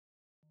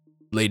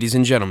Ladies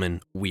and gentlemen,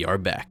 we are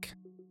back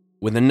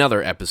with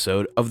another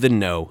episode of the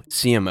No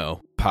CMO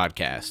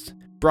podcast,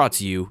 brought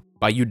to you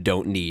by You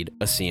Don't Need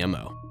a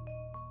CMO.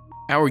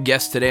 Our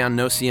guest today on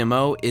No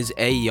CMO is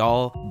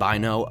Eyal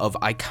Bino of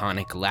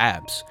Iconic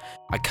Labs.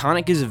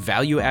 Iconic is a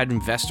value-add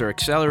investor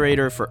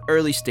accelerator for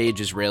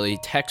early-stage Israeli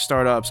tech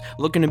startups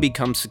looking to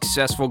become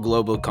successful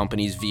global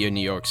companies via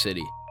New York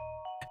City.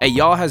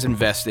 Eyal has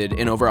invested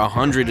in over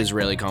 100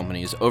 Israeli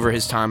companies over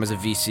his time as a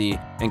VC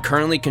and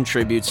currently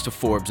contributes to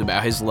Forbes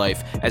about his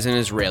life as an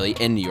Israeli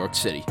in New York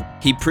City.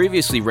 He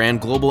previously ran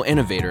Global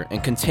Innovator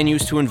and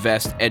continues to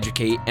invest,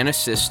 educate, and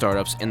assist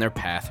startups in their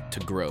path to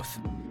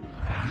growth.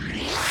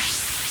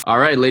 All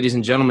right, ladies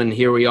and gentlemen,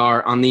 here we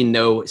are on the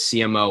No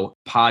CMO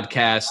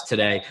podcast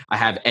today. I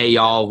have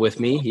Eyal with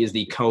me. He is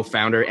the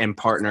co-founder and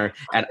partner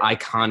at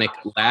Iconic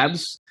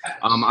Labs.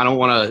 I don't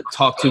want to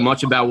talk too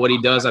much about what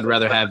he does. I'd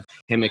rather have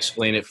him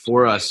explain it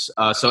for us.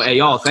 So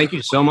Eyal, thank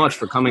you so much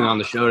for coming on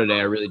the show today.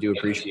 I really do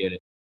appreciate it.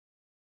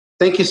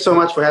 Thank you so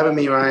much for having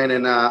me, Ryan.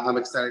 And I'm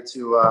excited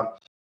to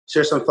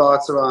share some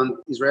thoughts around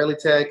Israeli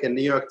tech and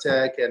New York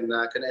tech and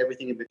kind of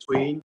everything in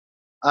between.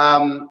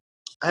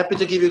 Happy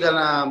to give you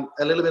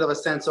a little bit of a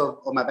sense of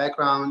my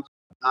background.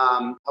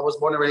 I was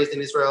born and raised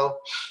in Israel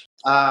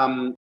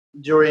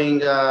during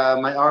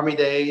my army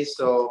days.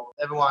 So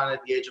everyone at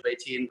the age of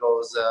 18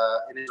 goes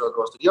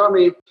to the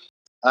army.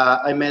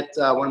 I met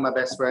one of my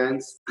best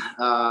friends,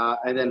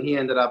 and then he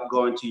ended up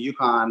going to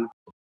UConn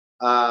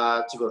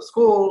to go to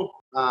school.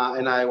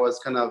 And I was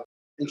kind of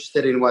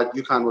interested in what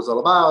UConn was all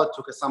about,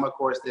 took a summer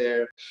course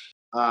there.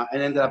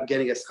 And ended up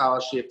getting a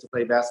scholarship to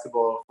play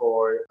basketball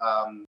for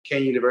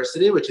Kane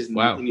University, which is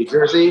in New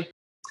Jersey.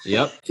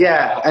 Yep.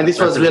 Yeah, and this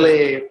was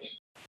really,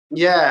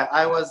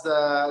 I was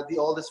the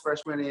oldest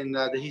freshman in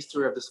the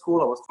history of the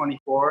school. I was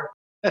 24.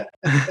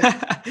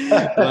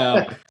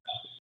 Wow.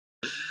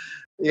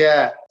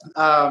 Yeah,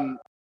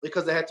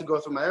 because I had to go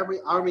through my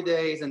army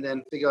days and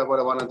then figure out what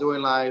I want to do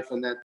in life,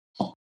 and that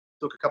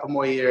took a couple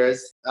more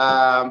years.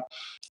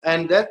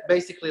 And that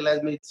basically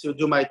led me to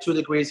do my 2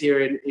 degrees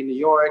here in New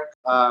York.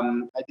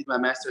 I did my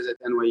master's at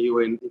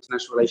NYU in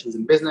International Relations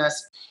and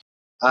Business.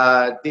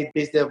 Did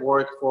biz dev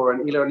work for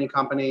an e-learning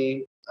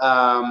company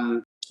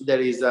that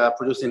is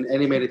producing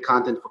animated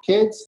content for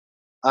kids.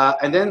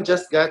 And then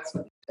just got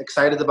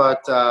excited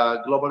about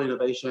global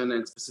innovation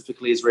and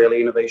specifically Israeli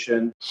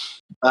innovation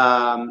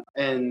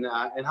and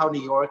how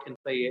New York can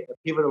play a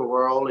pivotal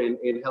role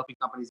in helping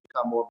companies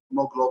become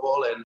more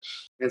global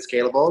and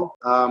scalable.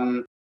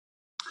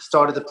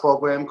 Started a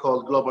program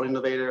called Global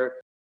Innovator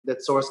that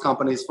sourced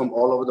companies from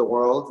all over the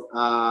world,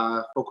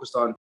 focused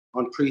on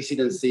pre-seed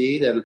and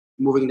seed and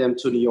moving them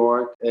to New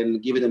York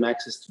and giving them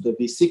access to the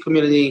VC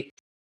community,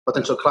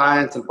 potential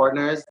clients and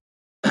partners.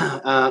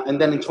 And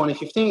then in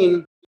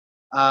 2015,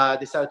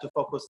 decided to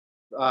focus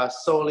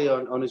solely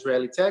on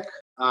Israeli tech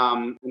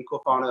and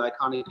co-founded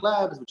Iconic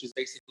Labs, which is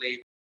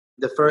basically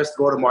the first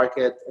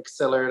go-to-market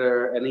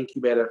accelerator and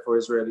incubator for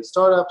Israeli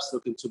startups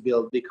looking to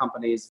build big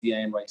companies via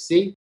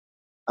NYC.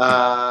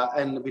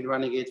 And I've been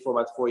running it for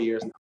about 4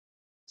 years now.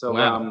 So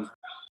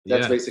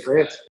that's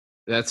basically it.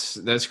 That's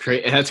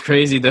crazy. That's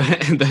crazy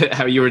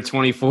how you were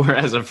 24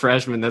 as a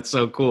freshman. That's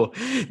so cool.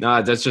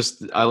 No, that's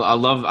just I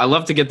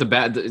love to get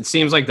it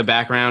seems like the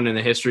background and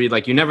the history.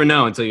 Like you never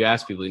know until you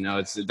ask people. You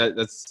know,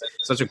 that's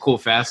such a cool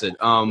facet.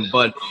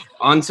 But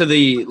onto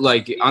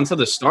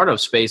the startup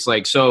space.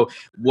 Like, so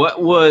what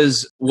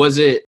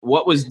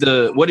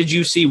did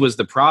you see was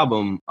the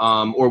problem,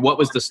 or what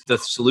was the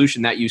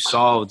solution that you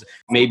solved?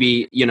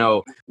 Maybe, you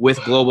know,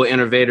 with Global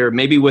Innovator,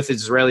 maybe with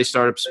Israeli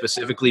startups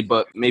specifically,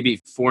 but maybe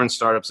foreign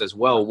startups as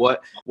well.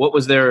 What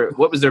was their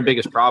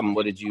biggest problem?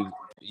 What did you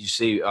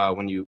see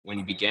when you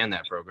began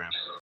that program?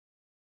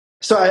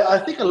 So I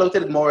think I looked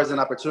at it more as an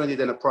opportunity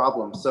than a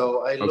problem.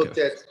 So I looked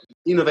at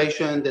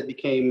innovation that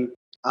became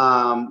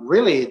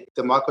really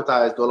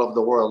democratized all over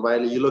the world,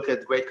 right? You look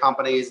at great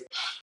companies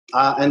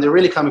and they're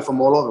really coming from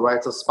all over,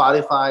 right? So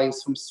Spotify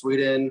is from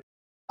Sweden.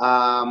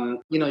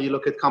 You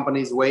look at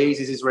companies, Waze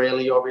is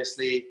Israeli,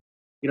 obviously.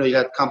 You know, you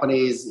got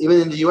companies, even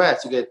in the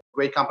US, you get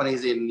great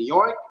companies in New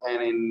York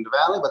and in the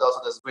Valley, but also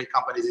there's great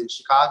companies in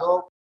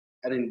Chicago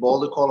and in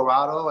Boulder,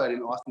 Colorado, and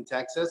in Austin,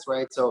 Texas,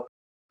 right? So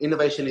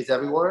innovation is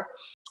everywhere.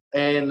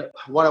 And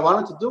what I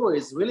wanted to do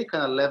is really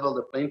kind of level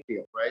the playing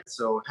field, right?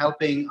 So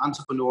helping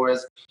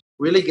entrepreneurs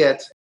really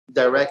get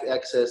direct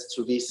access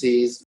to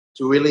VCs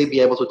to really be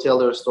able to tell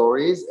their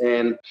stories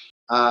and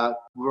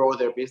grow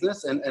their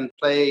business and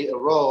play a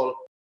role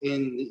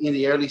in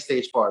the early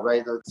stage part,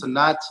 right? So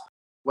not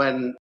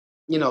when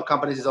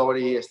companies is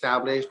already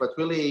established, but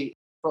really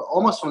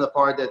almost from the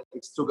part that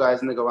it's 2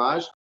 guys in the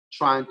garage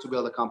trying to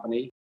build a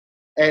company.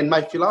 And my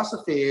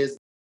philosophy is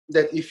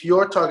that if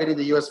you're targeting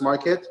the US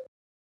market,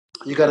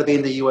 you got to be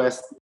in the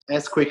US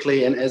as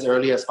quickly and as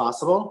early as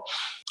possible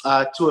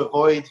to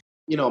avoid,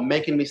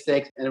 making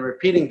mistakes and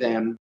repeating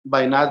them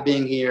by not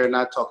being here,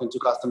 not talking to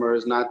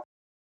customers, not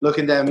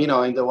looking them,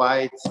 in the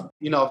white,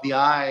 of the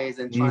eyes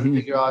and trying to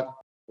figure out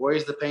where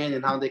is the pain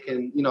and how they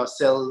can,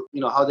 sell,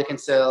 how they can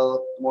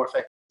sell more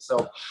effectively.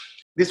 So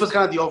this was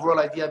kind of the overall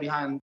idea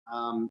behind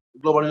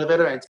Global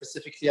Innovator and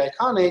specifically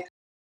Iconic.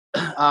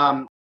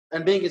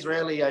 And being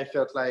Israeli, I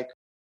felt like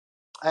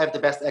I have the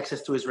best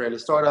access to Israeli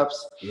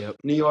startups. Yep.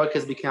 New York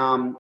has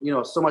become,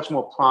 so much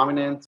more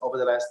prominent over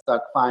the last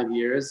 5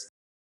 years.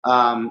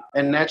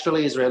 And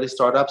naturally, Israeli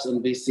startups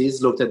and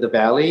VCs looked at the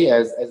Valley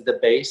as the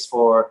base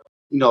for,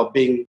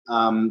 being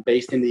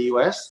based in the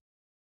US.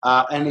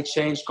 And it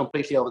changed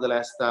completely over the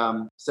last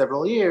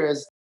several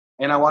years.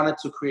 And I wanted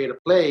to create a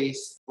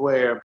place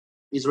where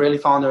Israeli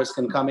founders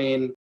can come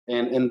in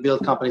and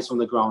build companies from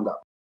the ground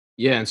up.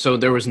 Yeah, and so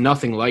there was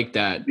nothing like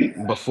that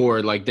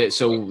before, like that.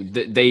 So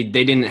they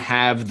didn't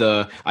have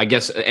the, I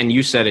guess, and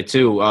you said it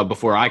too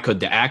before I could,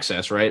 the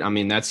access, right? I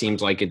mean, that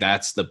seems like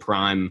that's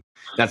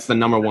the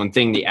number one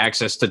thing, the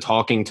access to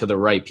talking to the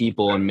right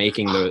people and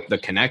making the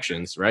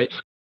connections, right?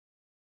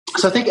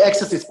 So I think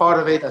access is part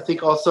of it. I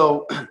think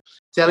also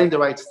telling the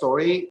right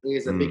story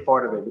is a big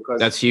part of it, because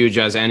that's huge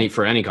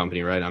for any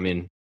company, right? I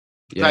mean,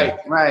 yeah,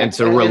 right. And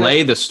to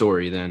relay the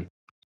story then.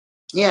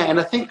 Yeah, and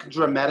I think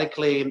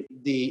dramatically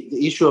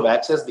the issue of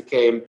access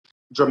became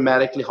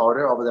dramatically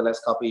harder over the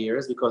last couple of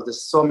years, because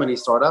there's so many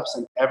startups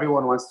and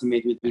everyone wants to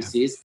meet with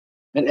VCs,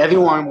 and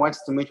everyone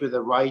wants to meet with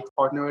the right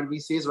partner in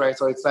VCs, right?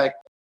 So it's like,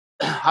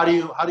 how do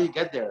you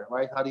get there,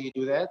 right? How do you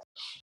do that?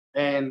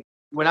 And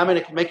when I'm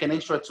going to make an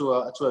intro to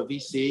a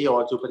VC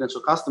or to a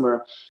potential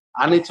customer,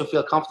 I need to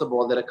feel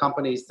comfortable that a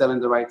company is telling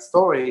the right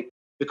story,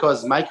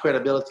 because my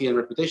credibility and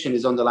reputation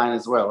is on the line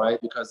as well, right?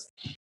 Because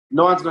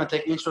no one's going to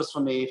take interest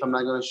from me if I'm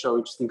not going to show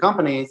interesting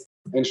companies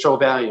and show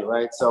value,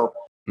 right? So,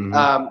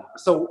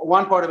 so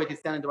one part of it is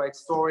telling the right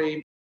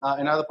story.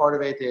 Another part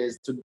of it is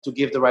to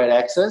give the right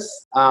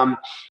access. And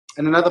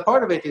another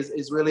part of it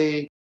is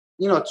really,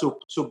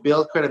 to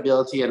build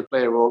credibility and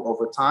play a role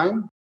over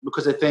time,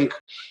 because I think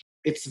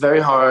it's very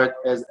hard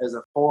as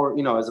a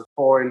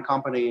foreign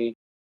company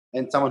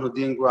and someone who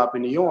didn't grow up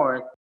in New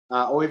York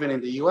or even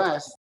in the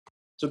US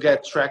to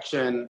get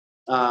traction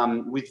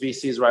with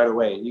VCs right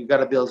away. You got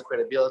to build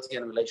credibility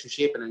and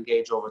relationship and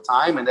engage over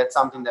time, and that's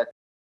something that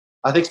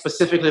I think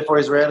specifically for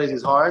Israelis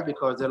is hard,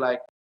 because they're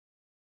like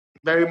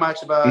very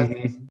much about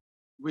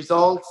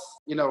results.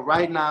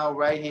 Right now,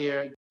 right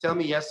here. Tell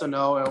me yes or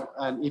no,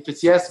 and if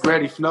it's yes,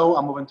 great. If no,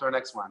 I'm moving to the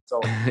next one. So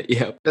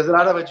there's a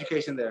lot of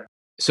education there.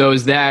 So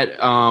is that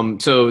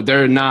so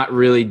they're not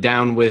really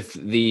down with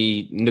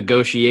the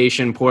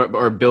negotiation part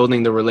or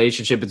building the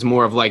relationship? It's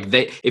more of like,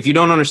 if you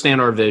don't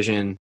understand our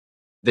vision,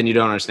 then you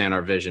don't understand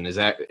our vision.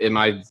 Am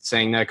I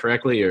saying that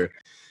correctly? Or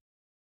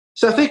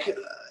so I think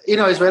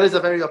Israelis are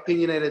very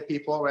opinionated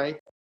people, right?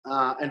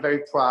 And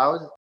very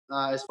proud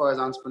as far as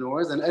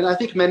entrepreneurs, and I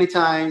think many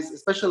times,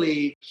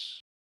 especially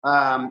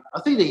I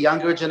think the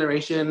younger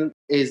generation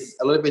is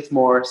a little bit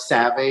more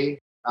savvy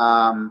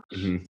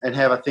and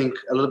have, I think,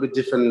 a little bit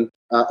different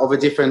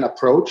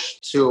approach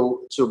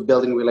to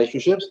building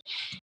relationships.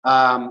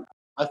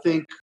 I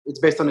think it's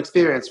based on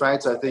experience,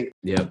 right? So I think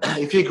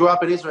if you grew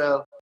up in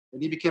Israel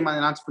and you became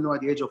an entrepreneur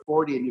at the age of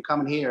 40 and you come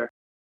in here,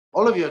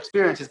 all of your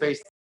experience is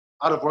based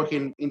out of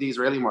working in the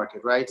Israeli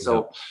market, right?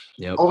 So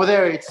over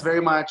there, it's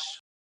very much,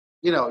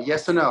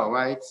 yes or no,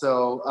 right?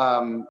 So,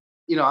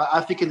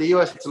 I think in the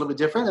US, it's a little bit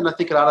different. And I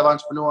think a lot of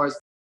entrepreneurs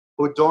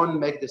who don't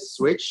make the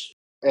switch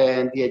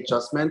and the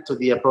adjustment to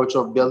the approach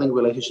of building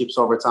relationships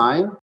over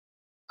time,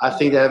 I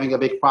think they're having a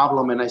big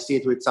problem. And I see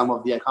it with some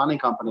of the iconic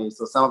companies.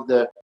 So some of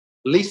the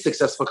least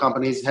successful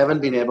companies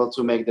haven't been able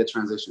to make the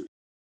transition.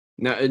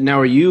 Now,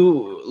 are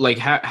you like,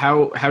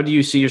 how do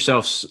you see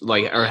yourself,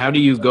 like, or how do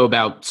you go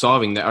about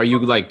solving that? Are you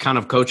like kind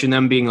of coaching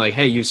them, being like,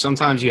 hey,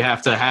 sometimes you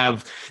have to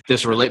have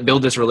this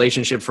build this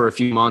relationship for a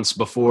few months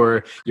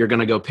before you're going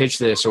to go pitch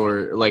this,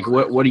 or like,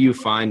 what are you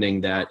finding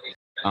that,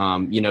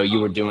 you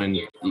were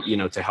doing,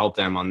 to help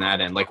them on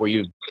that end? Like, were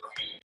you?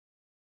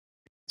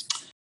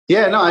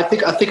 Yeah, no, I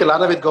think a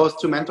lot of it goes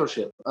to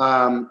mentorship,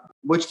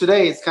 which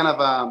today is kind of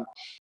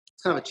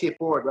a cheap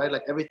word, right?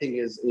 Like everything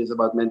is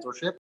about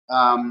mentorship.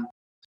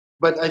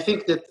 But I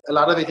think that a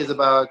lot of it is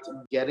about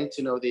getting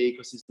to know the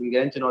ecosystem,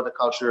 getting to know the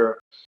culture.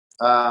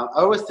 I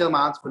always tell my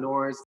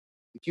entrepreneurs,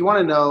 if you want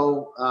to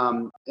know,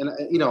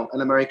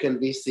 an American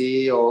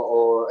VC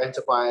or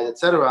enterprise,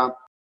 etc.,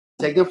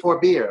 take them for a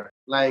beer.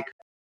 Like,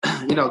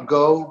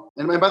 go.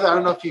 And by the way, I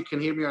don't know if you can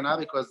hear me or not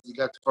because you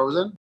got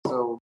frozen.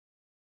 So.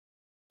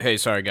 Hey,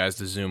 sorry guys,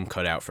 the Zoom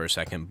cut out for a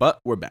second, but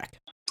we're back.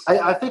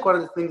 I think one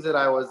of the things that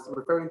I was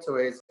referring to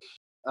is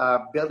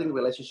building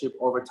relationship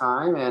over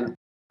time. And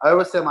I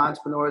always tell my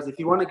entrepreneurs, if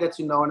you want to get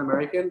to know an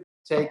American,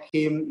 take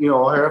him,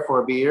 or her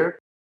for a beer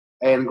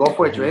and go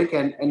for a drink,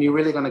 and you're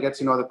really going to get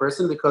to know the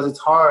person, because it's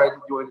hard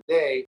during the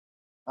day.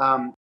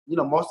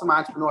 Most of my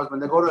entrepreneurs, when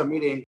they go to a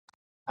meeting,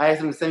 I ask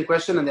them the same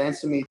question and they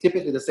answer me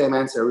typically the same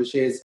answer, which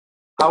is,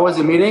 how was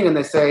your meeting? And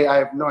they say, I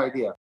have no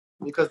idea,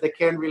 because they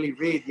can't really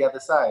read the other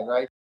side,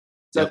 right?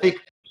 So I think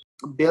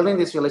building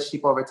this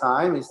relationship over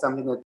time is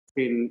something that's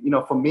been,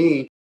 for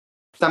me,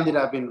 something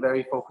that I've been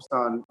very focused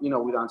on, with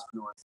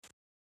entrepreneurs.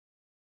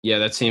 Yeah,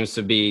 that seems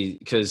to be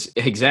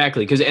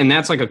and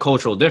that's like a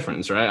cultural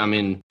difference, right? I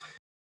mean,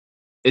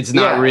 it's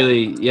not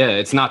really,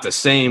 it's not the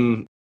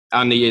same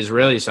on the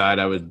Israeli side,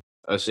 I would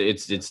say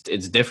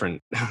it's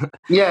different.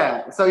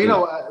 Yeah. So,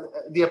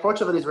 the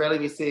approach of an Israeli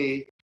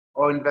VC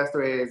or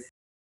investor is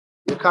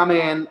you come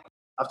in,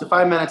 after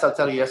 5 minutes, I'll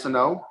tell you yes or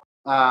no,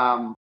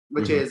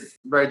 which is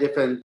very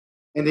different.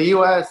 In the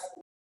US,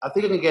 I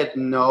think you can get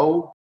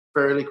no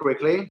fairly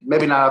quickly,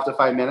 maybe not after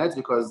 5 minutes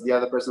because the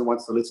other person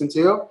wants to listen to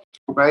you,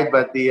 right?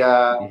 But the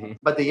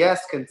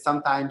yes can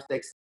sometimes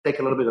take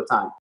a little bit of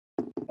time.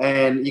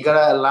 And you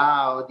gotta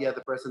allow the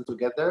other person to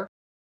get there.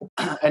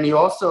 And you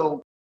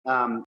also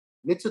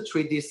need to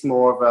treat this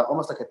more of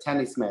almost like a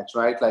tennis match,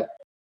 right? Like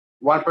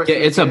one person.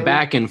 Yeah, it's a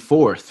back and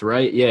forth,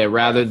 right? Yeah,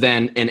 rather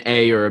than an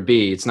A or a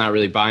B. It's not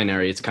really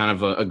binary. It's kind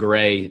of a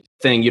gray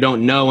thing. You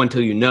don't know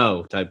until you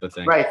know type of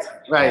thing. Right.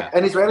 Yeah.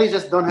 And Israelis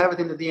just don't have it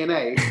in the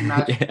DNA. It's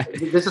not,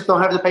 They just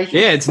don't have the patience.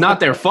 Yeah, it's not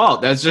their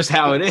fault. That's just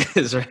how it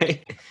is,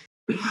 right?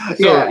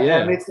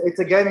 And it's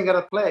a game you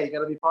gotta play. You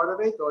gotta be part of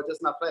it or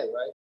just not play,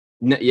 right?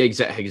 Yeah,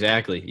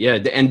 exactly. Yeah,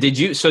 and did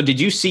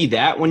you see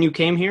that when you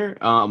came here,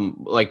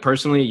 like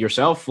personally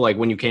yourself, like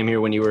when you came here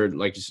when you were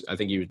like, I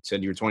think you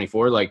said you were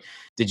 24, like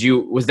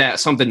was that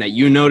something that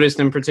you noticed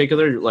in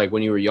particular, like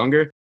when you were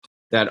younger,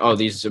 that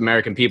these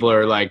American people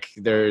are like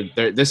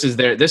this is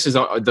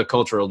the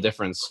cultural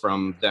difference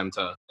from them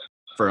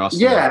for us?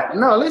 Yeah,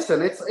 no,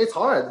 listen, it's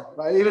hard,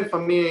 right? Even for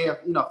me,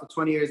 for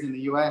 20 years in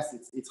the US,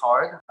 it's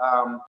hard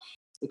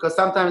because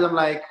sometimes I'm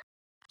like,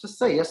 just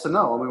say yes or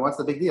no. I mean, what's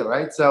the big deal,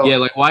 right? So yeah,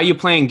 like why are you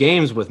playing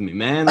games with me,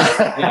 man?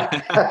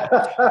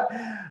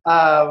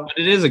 But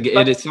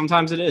it is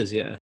sometimes it is,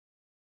 yeah.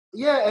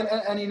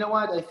 Yeah, and you know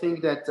what? I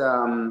think that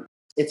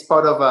it's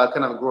part of a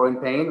kind of growing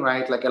pain,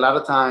 right? Like a lot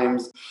of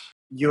times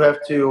you have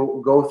to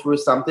go through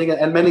something,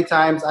 and many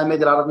times I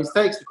made a lot of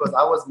mistakes because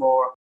I was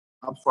more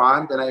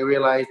upfront, and I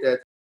realized that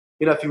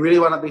if you really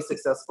want to be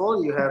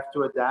successful, you have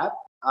to adapt,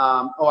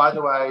 or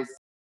otherwise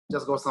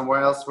just go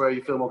somewhere else where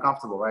you feel more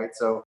comfortable, right?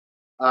 So.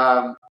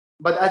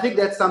 But I think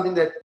that's something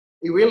that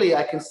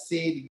I can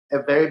see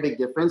a very big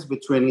difference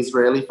between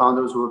Israeli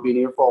founders who have been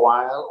here for a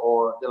while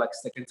or they're like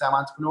second-time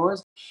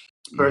entrepreneurs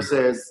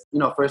versus,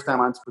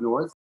 first-time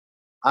entrepreneurs.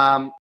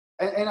 And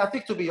I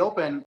think to be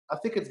open, I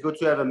think it's good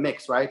to have a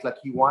mix, right? Like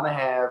you want to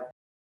have,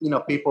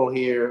 people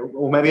here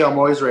who maybe are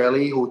more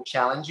Israeli who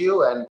challenge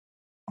you and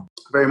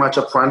very much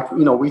upfront,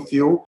 with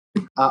you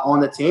on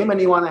the team.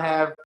 And you want to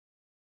have,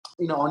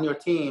 on your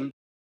team,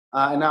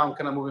 and now I'm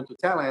kind of moving to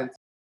talent,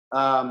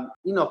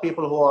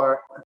 people who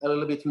are a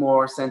little bit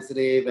more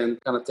sensitive and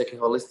kind of take a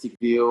holistic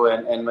view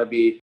and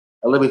maybe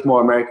a little bit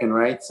more American,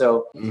 right?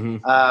 So,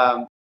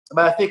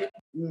 but I think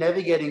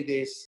navigating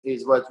this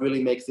is what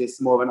really makes this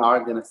more of an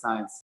art than a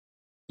science.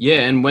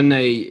 Yeah, and when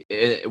they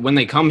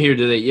come here,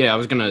 do they? Yeah,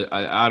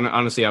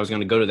 honestly, I was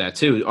gonna go to that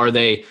too. Are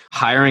they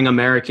hiring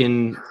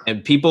American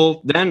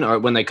people then, or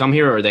when they come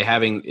here, or are they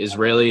having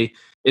Israeli?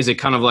 Is it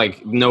kind of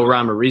like no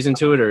rhyme or reason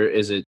to it, or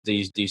is it? Do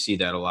you see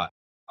that a lot?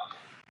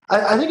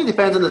 I think it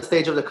depends on the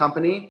stage of the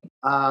company.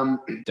 I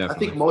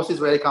Definitely. think most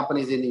Israeli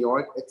companies in New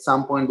York at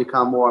some point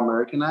become more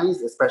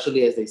Americanized,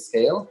 especially as they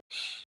scale.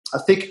 I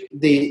think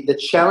the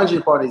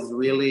challenging part is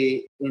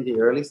really in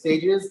the early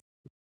stages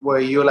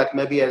where you're like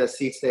maybe at a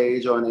seed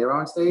stage or an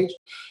A-round stage.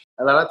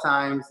 A lot of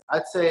times,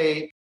 I'd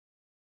say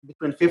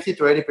between 50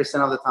 to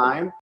 80% of the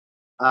time,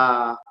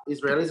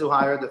 Israelis who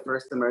hire the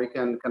first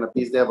American kind of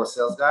biz dev or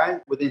sales guy,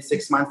 within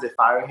 6 months, they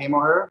fire him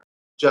or her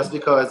just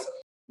because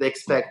they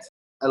expect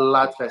a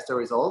lot faster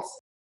results.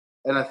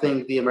 And I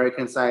think the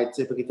American side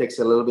typically takes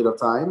a little bit of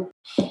time.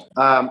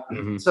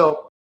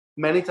 So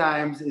many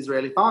times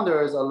Israeli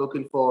founders are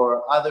looking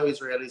for other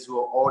Israelis who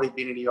have already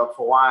been in New York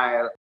for a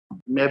while,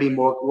 maybe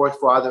more work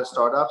for other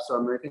startups or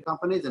American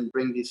companies and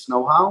bring this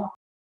know-how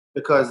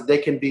because they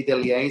can be the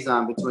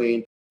liaison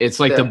between. It's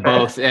like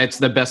it's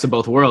the best of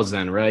both worlds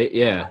then, right?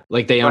 Yeah.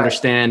 Like they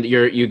understand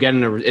you get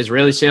an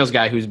Israeli sales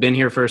guy who's been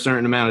here for a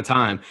certain amount of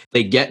time.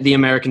 They get the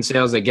American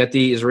sales, they get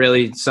the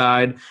Israeli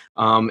side,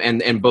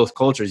 and both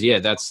cultures. Yeah,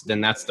 that's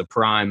the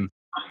prime.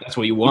 That's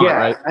what you want,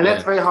 right? And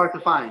that's very hard to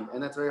find.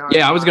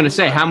 Yeah, I was going to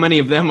say, how many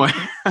of them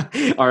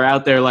are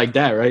out there like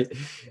that, right?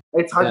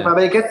 It's hard to find,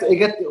 but it gets,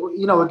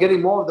 we're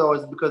getting more of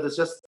those because it's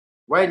just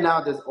right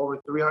now there's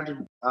over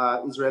 300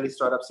 Israeli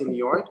startups in New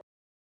York.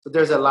 So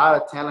there's a lot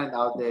of talent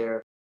out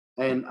there.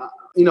 And,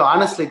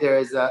 honestly, there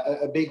is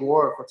a big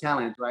war for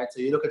talent, right?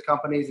 So you look at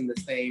companies in the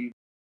same,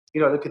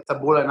 look at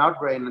Taboola and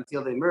Outbrain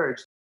until they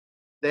merged.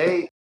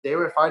 They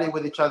were fighting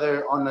with each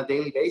other on a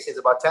daily basis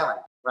about talent,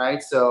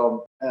 right?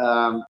 So,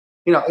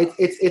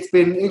 it's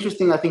been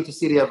interesting, I think, to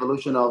see the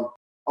evolution of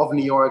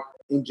New York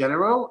in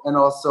general and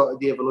also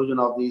the evolution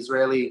of the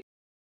Israeli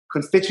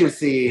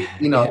constituency,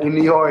 in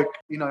New York,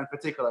 in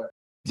particular.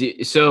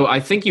 So I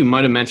think you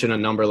might have mentioned a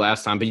number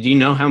last time, but do you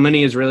know how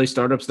many Israeli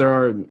startups there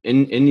are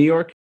in New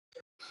York?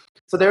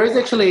 So there is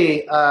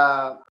actually,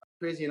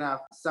 crazy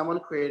enough, someone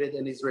created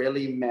an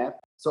Israeli map.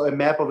 So a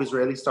map of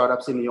Israeli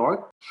startups in New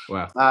York.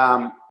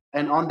 Wow.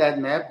 And on that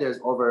map, there's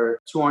over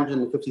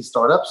 250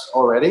 startups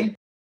already,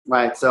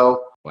 right?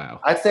 So wow.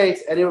 I'd say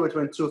it's anywhere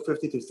between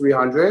 250 to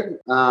 300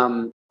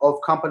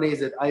 of companies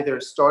that either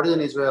started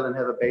in Israel and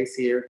have a base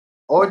here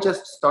or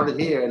just started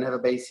here and have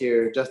a base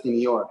here just in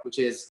New York, which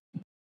is,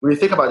 when you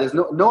think about it,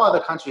 no other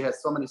country has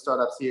so many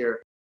startups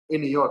here in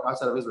New York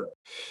outside of Israel.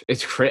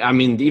 It's crazy. I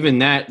mean, even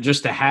that,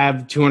 just to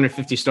have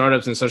 250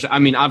 startups and such. I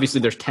mean,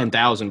 obviously there's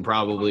 10,000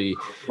 probably,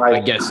 Right. I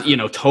guess,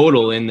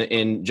 total in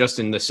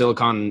the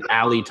Silicon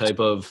Alley type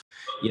of,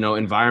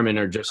 environment,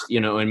 or just,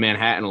 in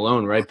Manhattan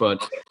alone. Right.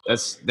 But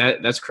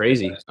that's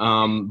crazy.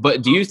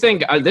 But do you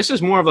think this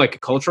is more of like a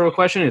cultural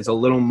question? It's a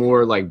little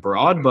more like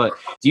broad, but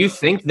do you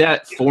think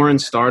that foreign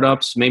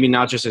startups, maybe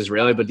not just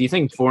Israeli, but do you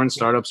think foreign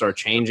startups are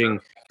changing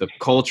the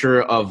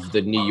culture of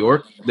the New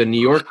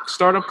York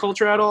startup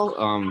culture at all?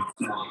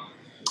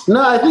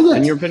 No, I think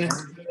In your opinion?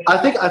 I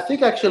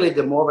think actually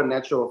the more of a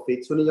natural fit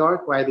to New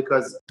York, right?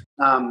 Because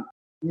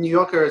New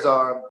Yorkers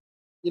are,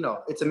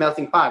 it's a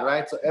melting pot,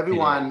 right? So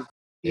everyone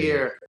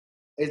here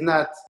is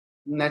not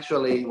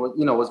naturally,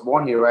 was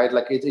born here, right?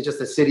 Like it's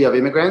just a city of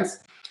immigrants.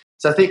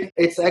 So I think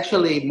it's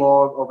actually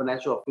more of a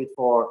natural fit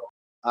for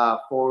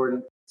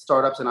foreign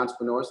startups and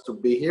entrepreneurs to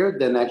be here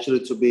than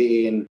actually to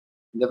be in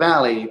the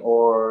Valley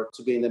or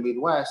to be in the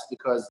Midwest,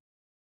 because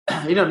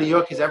New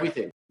York is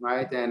everything,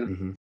 right?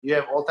 And you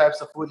have all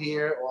types of food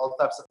here, all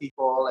types of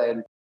people,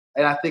 and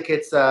I think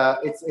it's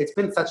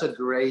been such a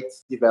great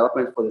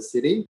development for the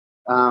city.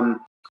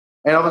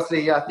 And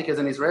obviously, I think as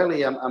an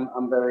Israeli,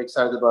 I'm very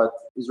excited about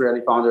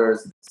Israeli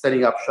founders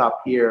setting up shop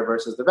here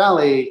versus the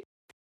Valley,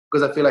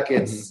 because I feel like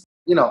it's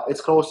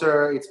it's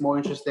closer, it's more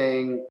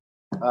interesting,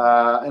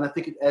 and I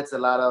think it adds a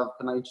lot of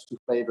kind of interesting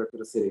flavor to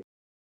the city.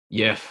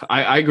 Yeah,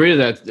 I agree to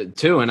that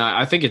too, and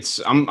I think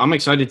I'm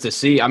excited to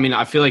see. I mean,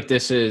 I feel like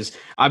this is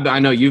I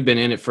know you've been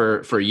in it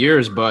for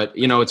years, but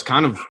it's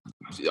kind of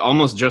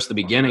almost just the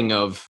beginning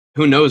of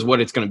who knows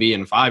what it's going to be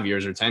in 5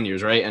 years or 10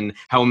 years, right? And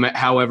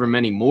however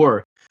many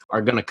more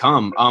are going to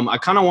come. I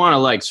kind of want to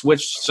like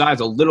switch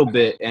sides a little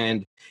bit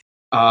and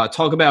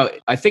talk about.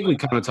 I think we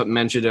kind of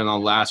mentioned it on the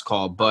last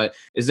call, but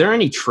is there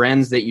any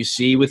trends that you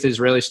see with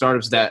Israeli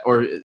startups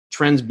or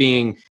trends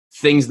being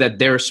things that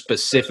they're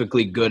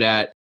specifically good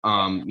at?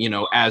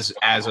 As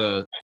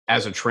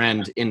a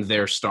trend in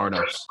their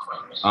startups.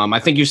 I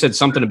think you said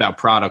something about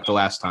product the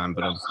last time,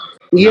 but I'm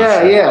not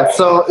sure. Yeah.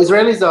 So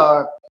Israelis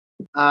are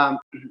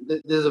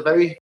there's a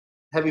very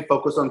heavy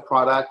focus on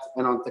product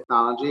and on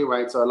technology,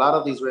 right? So a lot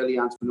of the Israeli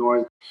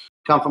entrepreneurs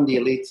come from the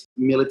elite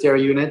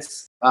military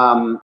units,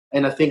 and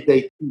I think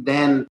they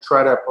then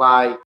try to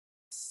apply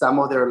some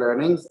of their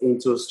learnings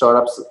into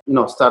startups,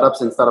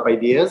 startups and startup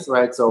ideas,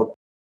 right? So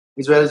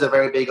Israelis are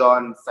very big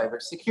on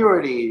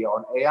cybersecurity,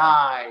 on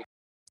AI,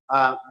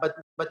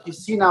 but you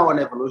see now an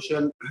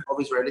evolution of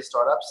Israeli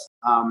startups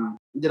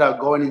that are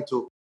going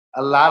into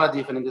a lot of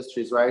different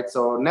industries, right?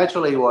 So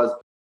naturally, it was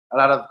a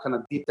lot of kind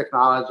of deep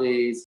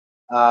technologies,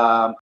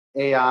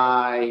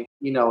 AI.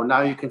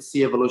 Now you can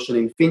see evolution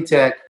in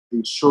fintech,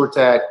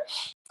 insurtech,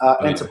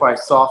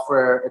 enterprise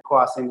software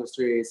across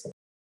industries,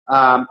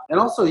 and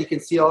also you can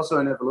see also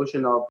an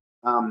evolution of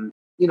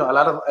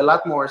a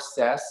lot more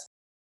SaaS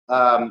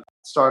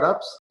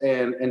startups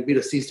and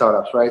B2C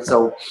startups, right?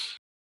 So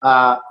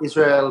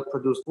Israel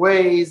produced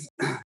Waze,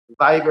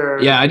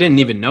 Viber. Yeah, I didn't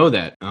even know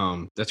that.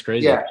 That's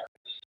crazy.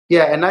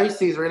 Yeah, and now you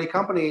see Israeli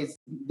companies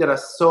that are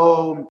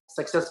so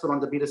successful on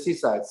the B2C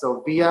side.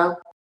 So Via,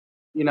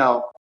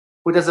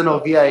 who doesn't know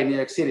Via in New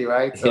York City,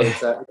 right? So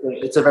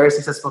it's a very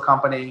successful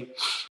company.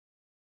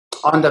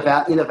 In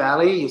the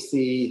Valley, you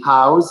see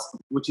House,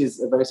 which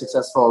is a very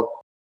successful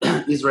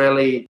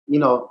Israeli,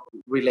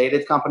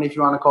 related company, if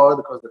you want to call it,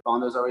 because the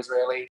founders are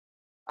Israeli.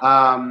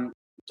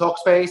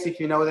 Talkspace, if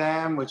you know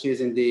them, which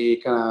is in the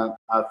kind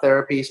of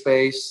therapy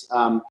space.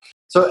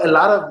 So a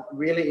lot of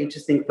really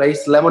interesting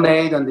place.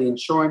 Lemonade on the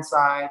insurance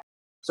side.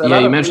 So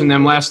you mentioned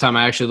them last time.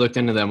 I actually looked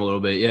into them a little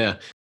bit. Yeah.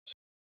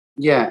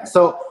 Yeah.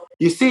 So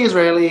you see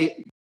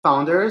Israeli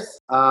founders,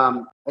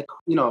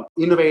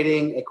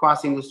 innovating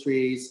across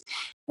industries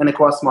and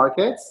across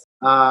markets.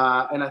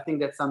 And I think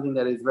that's something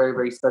that is very,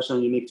 very special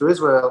and unique to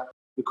Israel,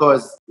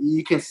 because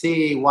you can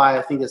see why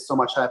I think there's so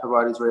much hype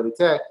about Israeli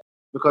tech,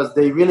 because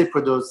they really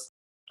produce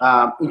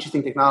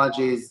interesting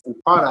technologies and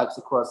products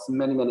across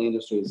many, many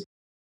industries.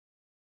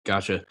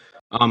 Gotcha.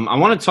 I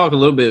want to talk a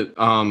little bit,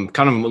 kind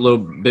of a little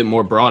bit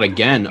more broad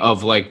again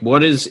of like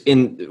what is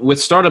with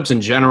startups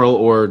in general,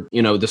 or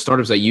the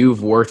startups that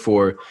you've worked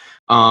for,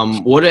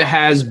 what it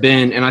has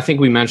been, and I think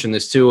we mentioned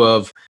this too,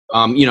 of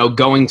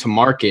going to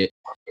market.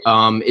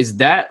 Is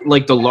that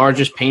like the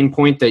largest pain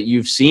point that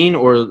you've seen,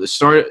 or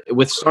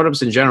with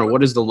startups in general?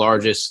 What is the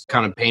largest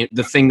kind of pain,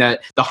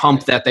 the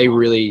hump that they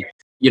really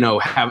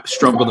have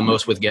struggled the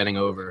most with getting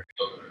over?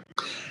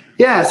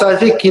 Yeah, so I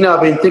think,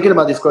 I've been thinking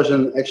about this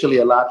question actually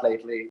a lot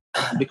lately,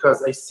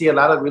 because I see a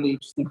lot of really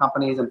interesting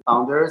companies and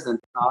founders and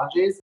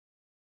technologies,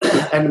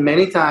 and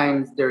many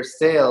times their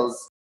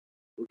sales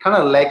kind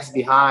of lags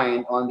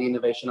behind on the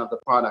innovation of the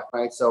product,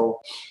 right? So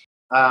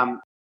I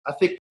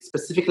think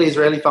specifically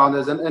Israeli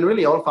founders and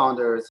really all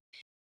founders,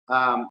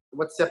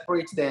 what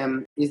separates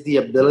them is the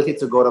ability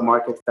to go to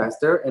market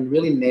faster and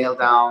really nail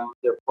down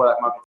their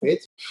product market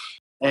fit,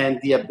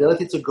 and the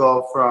ability to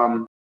go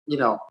from,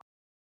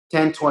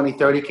 10, 20,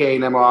 30K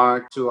in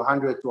MR to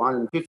 100 to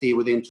 150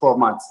 within 12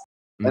 months.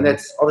 Mm-hmm. And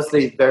that's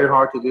obviously very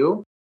hard to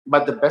do.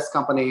 But the best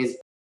companies,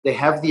 they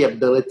have the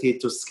ability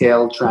to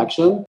scale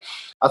traction.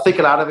 I think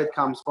a lot of it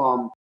comes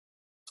from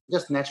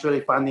just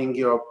naturally finding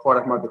your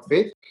product market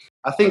fit.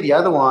 I think the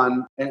other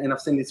one, and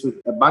I've seen this with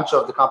a bunch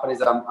of the companies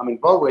that I'm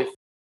involved with,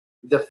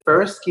 the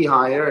first key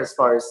hire as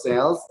far as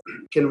sales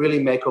can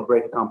really make or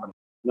break a company,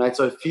 right?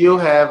 So if you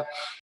have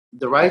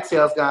the right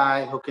sales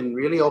guy who can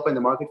really open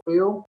the market for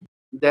you,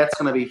 that's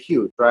going to be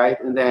huge, right?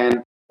 And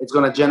then it's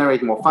going to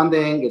generate more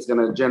funding. It's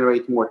going to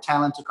generate more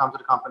talent to come to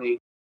the company.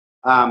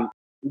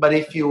 But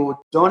if you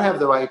don't have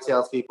the right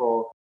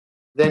salespeople,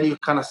 then you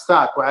kind of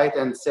stuck, right?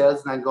 And sales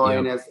is not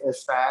going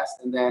as fast.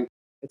 And then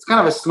it's kind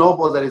of a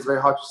snowball that is very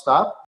hard to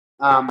stop.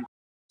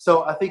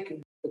 So I think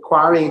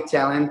acquiring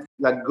talent,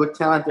 like good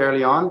talent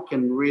early on,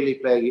 can really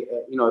play,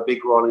 a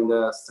big role in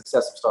the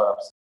success of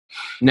startups.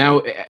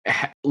 Now,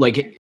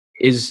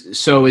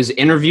 is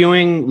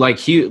interviewing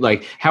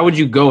how would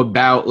you go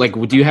about,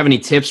 do you have any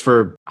tips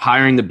for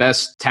hiring the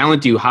best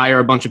talent? Do you hire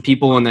a bunch of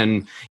people and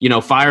then,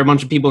 fire a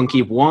bunch of people and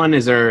keep one?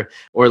 Is it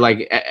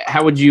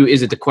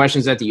the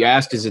questions that you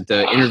ask? Is it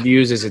the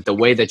interviews? Is it the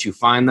way that you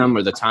find them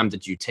or the time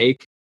that you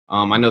take?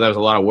 I know that was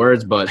a lot of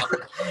words, but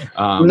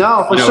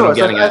no, for sure.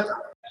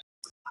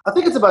 I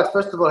think it's about,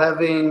 first of all,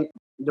 having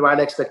the right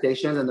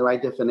expectations and the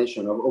right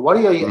definition of what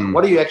are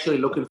you actually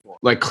looking for?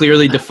 Like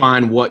clearly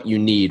define what you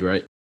need,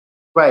 right?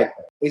 Right.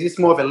 Is this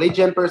more of a lead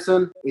gen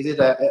person? Is it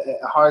a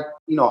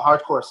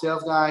hardcore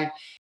sales guy?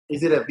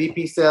 Is it a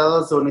VP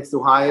sales who needs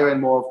to hire and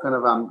more of kind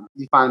of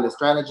define the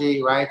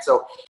strategy, right?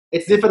 So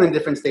it's different in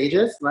different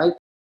stages, right?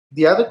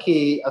 The other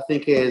key, I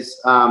think, is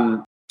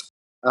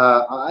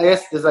I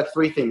guess there's like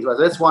three things, right?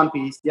 That's one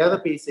piece. The other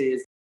piece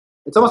is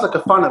it's almost like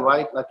a funnel,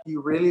 right? Like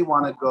you really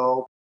want to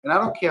go, and I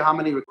don't care how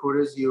many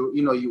recruiters you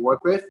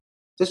work with,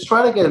 just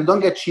try to get them.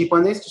 Don't get cheap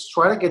on this. Just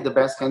try to get the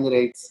best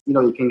candidates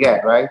you can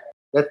get, right?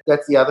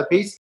 That's the other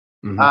piece.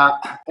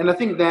 Mm-hmm. And I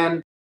think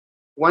then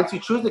once you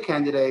choose the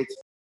candidate,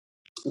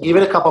 give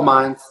it a couple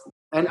months,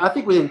 and I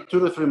think within 2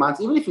 to 3 months,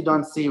 even if you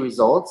don't see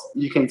results,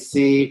 you can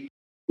see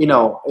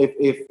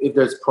if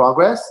there's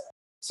progress.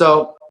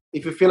 So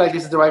if you feel like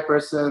this is the right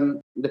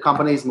person, the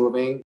company is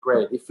moving,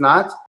 great. If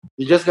not,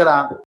 you just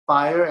gotta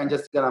fire and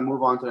just gotta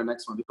move on to the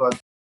next one, because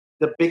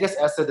the biggest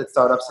asset that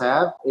startups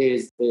have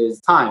is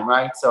time,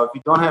 right? So if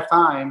you don't have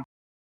time,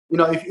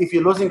 if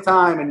you're losing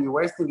time and you're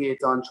wasting it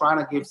on trying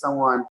to give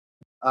someone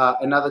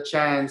another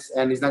chance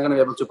and he's not going to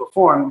be able to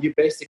perform, you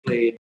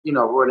basically,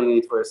 ruining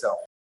it for yourself.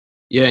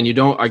 Yeah, and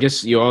I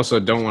guess you also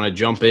don't want to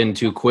jump in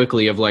too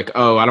quickly of like,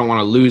 oh, I don't want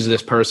to lose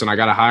this person, I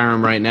got to hire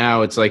him right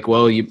now. It's like,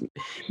 well,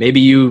 maybe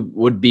you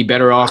would be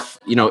better off,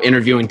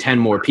 interviewing 10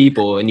 more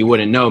people, and you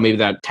wouldn't know, maybe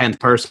that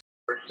 10th person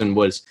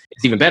is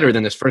even better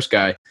than this first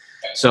guy.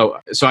 So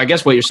I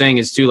guess what you're saying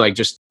is to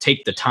just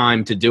take the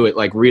time to do it,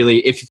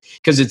 really,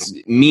 because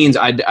it means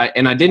I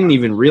didn't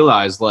even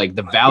realize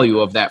the value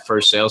of that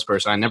first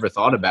salesperson. I never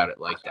thought about it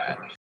like that,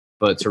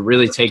 but to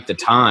really take the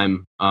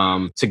time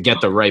to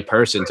get the right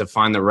person, to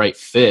find the right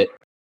fit.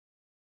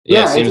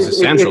 Yeah, it seems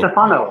essential. It's a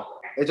funnel.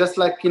 It's just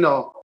like,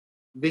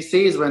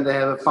 VCs when they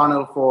have a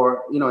funnel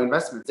for,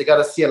 investments, they got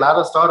to see a lot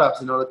of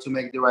startups in order to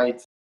make the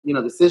right,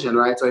 decision,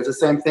 right? So it's the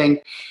same thing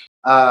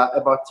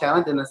about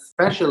talent, and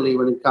especially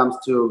when it comes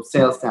to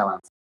sales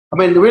talent. I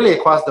mean, really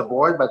across the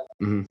board, but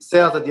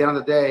sales at the end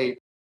of the day,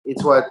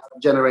 it's what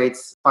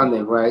generates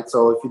funding, right?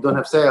 So if you don't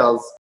have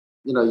sales,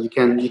 you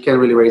can't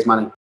really raise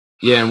money.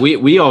 Yeah, and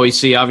we always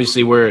see,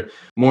 obviously we're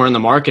more on the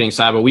marketing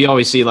side, but we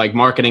always see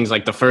marketing's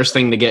the first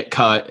thing to get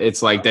cut.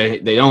 It's like they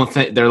don't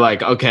think, they're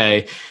like,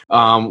 okay,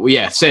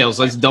 sales,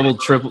 let's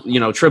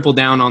triple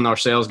down on our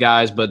sales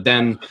guys. But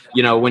then,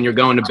 when you're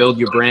going to build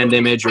your brand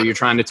image or you're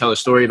trying to tell a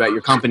story about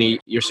your company,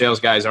 your sales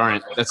guys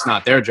that's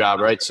not their job,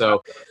 right?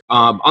 So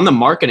on the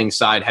marketing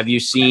side, have you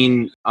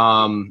seen,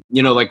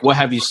 what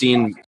have you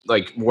seen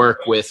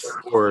work with,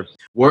 or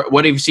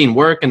what have you seen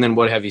work? And then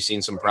what have you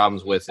seen some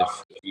problems with,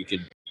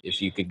 if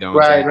you could go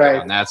into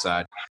on that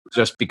side,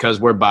 just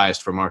because we're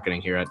biased for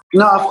marketing here at.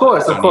 No, of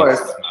course.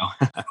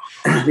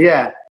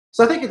 Yeah.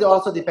 So I think it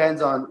also depends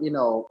on,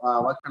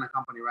 what kind of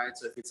company, right?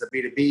 So if it's a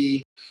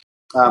B2B,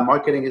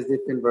 marketing is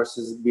different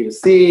versus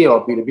B2C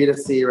or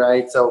B2B2C,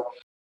 right? So,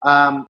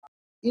 I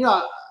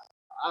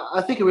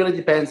think it really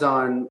depends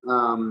on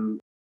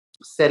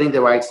setting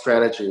the right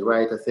strategy,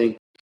 right? I think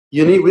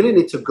you really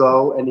need to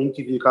go and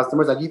interview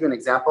customers. I'll give you an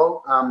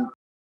example.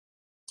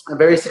 A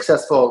very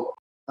successful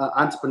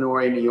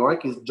entrepreneur in New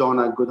York is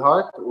Jonah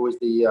Goodhart, who is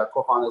the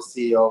co-founder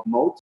CEO of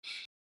Moat.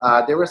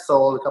 They were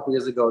sold a couple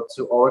years ago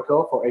to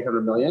Oracle for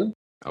 $800 million.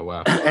 Oh,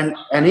 wow.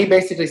 And he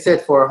basically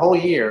said for a whole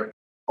year,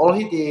 all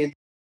he did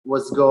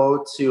was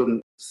go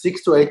to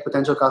 6 to 8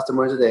 potential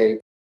customers a day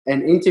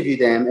and interview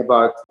them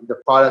about the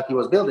product he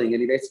was building.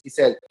 And he basically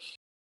said,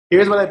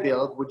 here's what I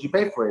built. Would you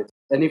pay for it?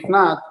 And if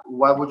not,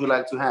 what would you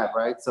like to have,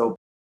 right? So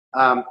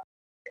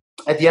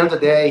at the end of the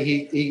day,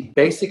 he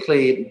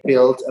basically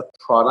built a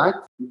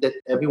product that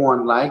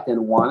everyone liked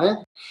and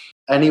wanted,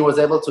 and he was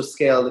able to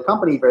scale the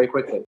company very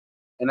quickly.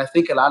 And I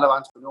think a lot of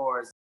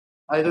entrepreneurs,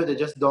 either they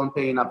just don't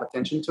pay enough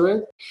attention to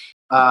it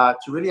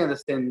to really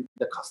understand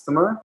the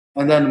customer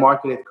and then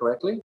market it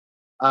correctly.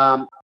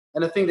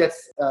 And I think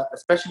that's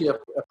especially a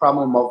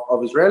problem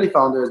of Israeli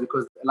founders,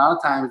 because a lot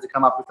of times they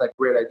come up with like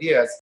great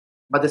ideas,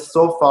 but they're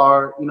so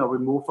far,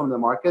 removed from the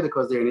market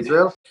because they're in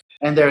Israel,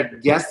 and they're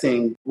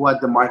guessing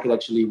what the market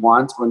actually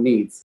wants or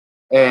needs.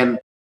 And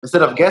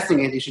instead of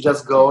guessing it, you should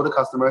just go to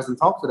customers and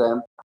talk to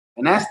them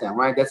and ask them,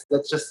 right?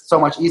 That's just so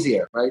much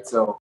easier, right?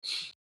 So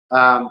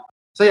on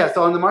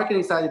the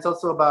marketing side, it's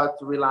also about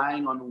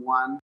relying on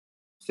one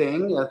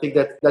thing. I think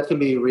that can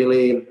be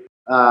really,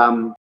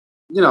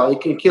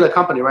 it can kill a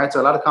company, right? So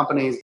a lot of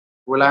companies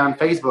rely on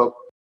Facebook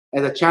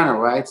as a channel,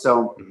 right?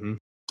 So,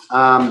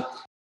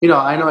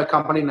 I know a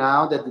company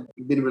now that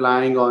been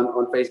relying on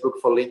Facebook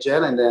for lead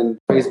gen, and then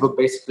Facebook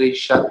basically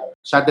shut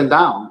them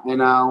down. And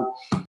now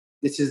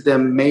this is the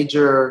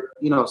major,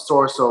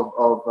 source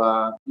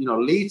of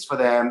leads for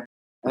them,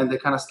 and they're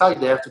kind of stuck.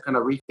 They have to kind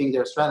of rethink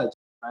their strategy,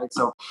 right?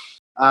 So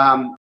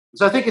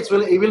I think it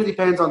really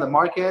depends on the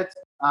market,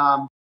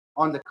 on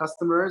the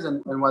customers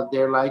and what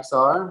their likes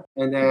are.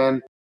 And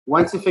then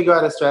once you figure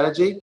out a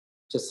strategy,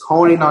 just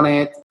hone in on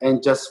it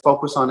and just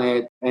focus on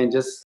it, and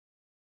just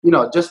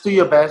do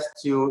your best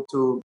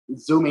to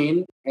zoom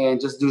in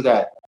and just do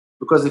that.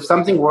 Because if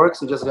something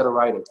works, you just got to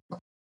ride it.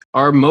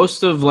 Are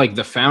most of like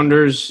the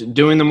founders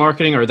doing the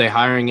marketing? Are they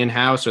hiring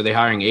in-house? Are they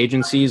hiring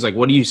agencies? Like,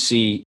 what do you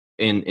see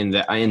in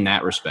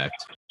that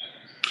respect?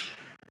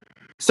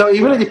 So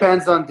it really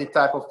depends on the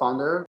type of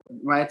founder,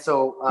 right?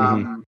 So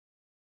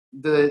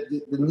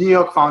the New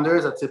York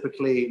founders are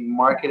typically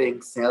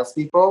marketing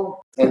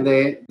salespeople, and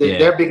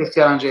their biggest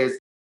challenge is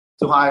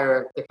to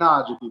hire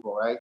technology people,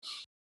 right?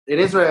 In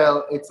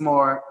Israel, it's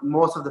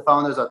most of the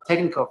founders are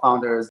technical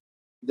founders.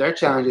 Their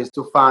challenge is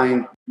to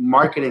find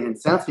marketing and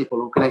salespeople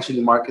who can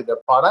actually market their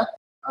product.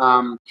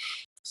 I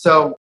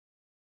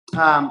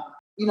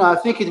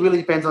think it really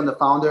depends on the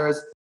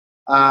founders.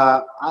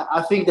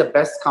 I think the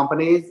best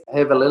companies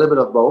have a little bit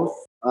of both,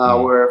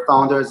 where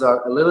founders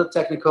are a little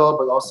technical,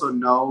 but also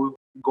know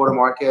go to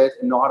market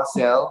and know how to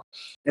sell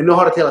and know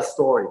how to tell a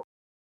story.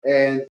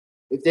 And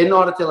if they know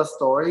how to tell a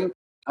story,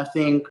 I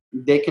think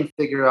they can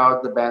figure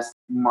out the best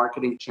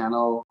marketing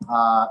channel,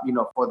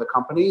 for the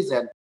companies,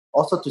 and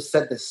also to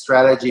set the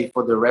strategy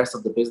for the rest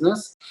of the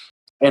business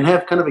and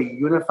have kind of a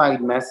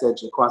unified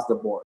message across the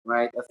board,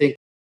 right? I think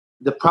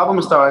the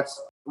problem starts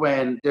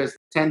when there's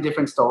 10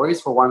 different stories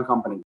for one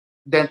company.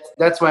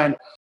 That's when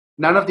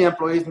none of the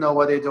employees know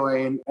what they're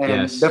doing.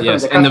 And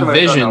yes. And the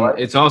vision, know, right?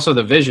 It's also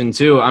the vision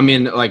too. I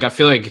mean, like, I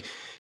feel like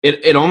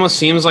it almost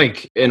seems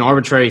like an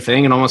arbitrary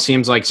thing. It almost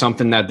seems like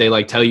something that they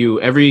like tell you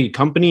every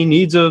company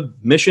needs a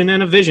mission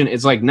and a vision.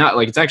 It's like not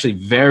like, it's actually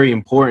very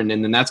important.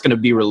 And then that's going to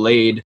be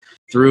relayed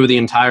through the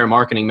entire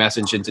marketing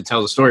message and to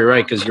tell the story,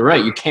 right? Because you're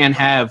right. You can't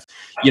have,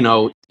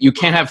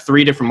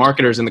 three different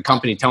marketers in the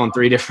company telling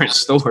three different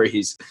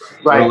stories,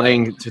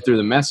 relaying through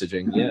the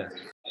messaging. Yeah.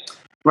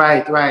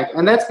 Right.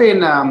 And that's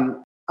been,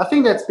 I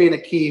think that's been a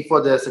key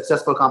for the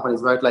successful companies,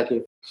 right? Like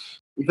if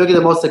you look at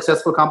the most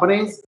successful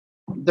companies,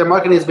 their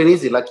marketing has been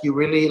easy. Like you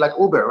really like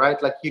Uber,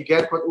 right? Like you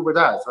get what Uber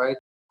does, right?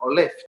 Or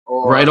Lyft.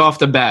 Or right off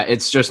the bat,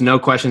 it's just no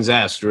questions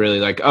asked, really.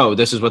 Like, oh,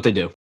 this is what they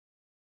do.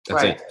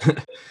 That's it.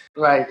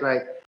 Right.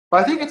 But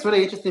I think it's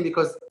really interesting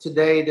because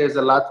today there's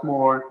a lot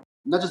more,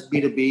 not just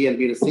B2B and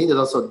B2C, there's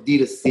also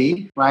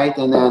D2C, right?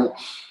 And then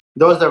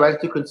those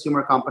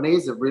direct-to-consumer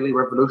companies have really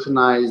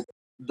revolutionized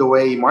the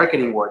way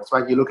marketing works,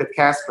 right? You look at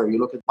Casper, you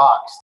look at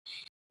Box,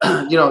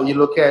 you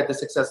look at the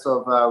success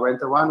of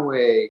Rent a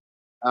Runway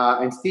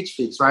and Stitch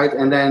Fix, right?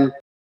 And then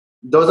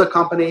those are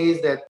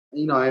companies that,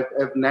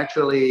 have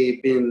naturally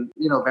been,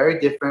 very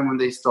different when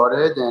they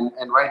started.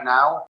 And right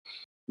now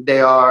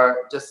they are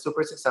just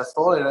super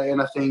successful.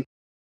 And I think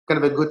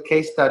kind of a good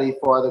case study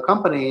for other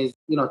companies,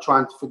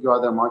 trying to figure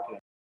out their marketing.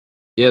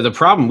 Yeah, the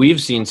problem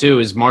we've seen too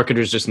is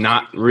marketers just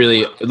not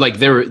really like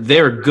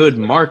they're good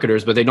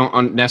marketers, but they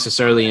don't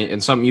necessarily,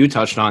 and something you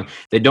touched on,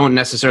 they don't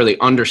necessarily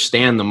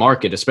understand the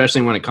market,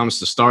 especially when it comes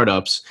to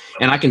startups.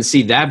 And I can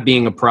see that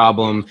being a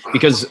problem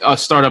because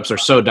startups are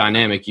so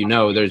dynamic.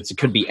 It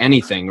could be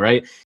anything,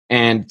 right?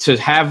 And to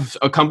have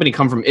a company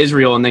come from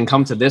Israel and then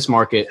come to this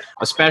market,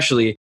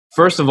 especially,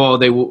 first of all,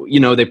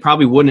 they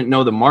probably wouldn't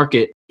know the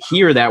market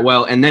here that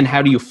well, and then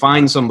how do you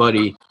find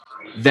somebody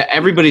that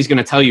everybody's going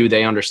to tell you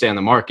they understand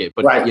the market,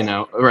 but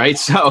right.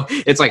 So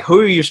it's like, who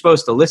are you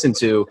supposed to listen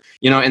to,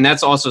 and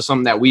that's also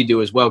something that we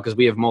do as well. Cause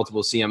we have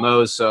multiple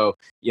CMOs. So,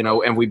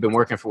 and we've been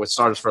working with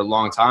startups for a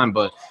long time,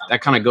 but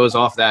that kind of goes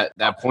off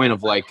that point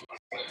of like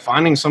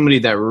finding somebody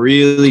that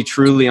really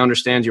truly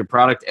understands your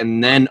product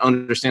and then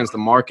understands the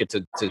market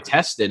to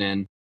test it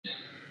in,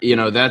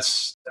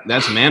 that's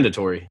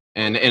mandatory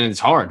and it's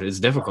hard. It's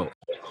difficult.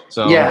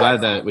 So I'm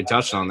glad that we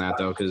touched on that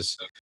though. Cause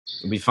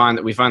we find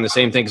the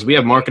same thing because we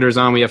have marketers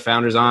on, we have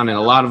founders on, and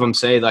a lot of them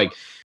say like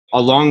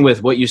along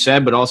with what you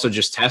said, but also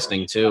just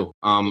testing too.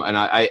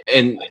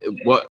 And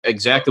what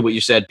exactly what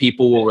you said,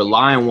 people will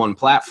rely on one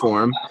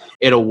platform.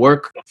 It'll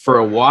work for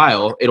a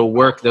while. It'll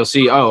work. They'll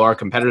see, oh, our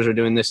competitors are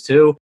doing this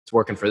too. It's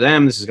working for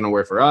them. This is going to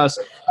work for us.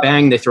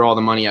 Bang, they throw all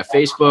the money at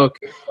Facebook,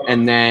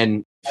 and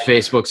then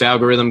Facebook's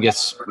algorithm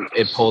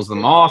pulls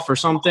them off or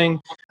something.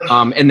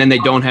 And then they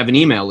don't have an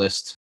email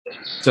list.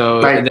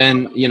 So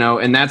then,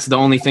 and that's the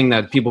only thing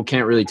that people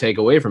can't really take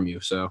away from you.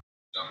 So.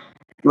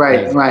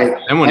 Right.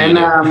 And what do you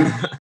do?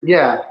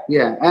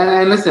 Yeah.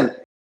 And listen,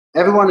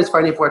 everyone is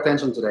fighting for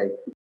attention today.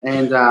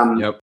 And,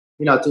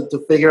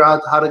 to figure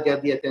out how to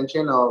get the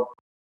attention of,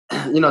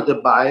 the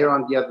buyer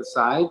on the other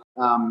side,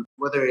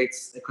 whether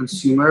it's a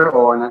consumer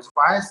or an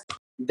enterprise,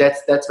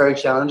 that's very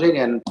challenging.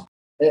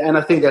 And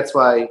I think that's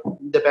why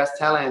the best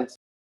talent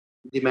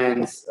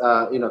demands,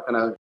 kind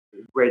of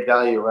great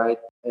value, right?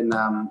 And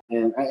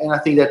I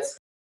think that's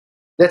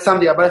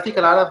something. But I think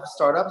a lot of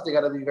startups, they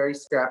got to be very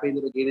scrappy in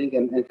the beginning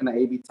and kind of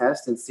A/B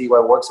test and see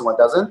what works and what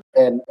doesn't,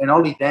 and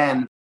only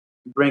then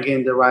bring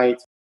in the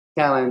right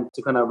talent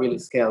to kind of really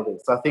scale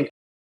this. So I think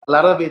a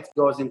lot of it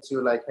goes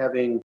into like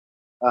having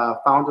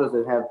founders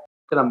that have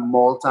kind of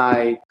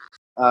multi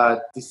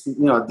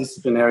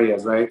discipline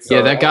areas, right?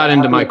 So that got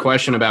into my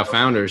question about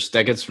founders.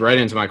 That gets right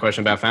into my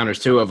question about founders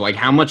too, of like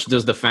how much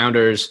does the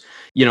founders,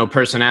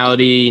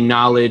 personality,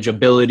 knowledge,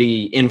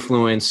 ability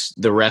influence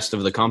the rest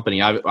of the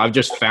company? I've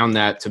just found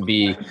that to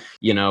be,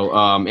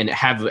 and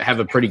have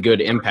a pretty good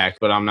impact,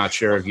 but I'm not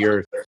sure of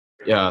your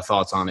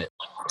thoughts on it.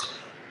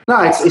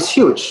 No, it's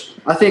huge.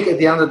 I think at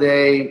the end of the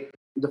day,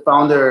 the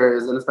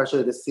founders and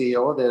especially the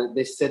CEO,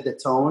 they set the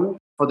tone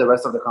for the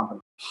rest of the company.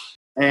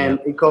 And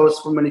it goes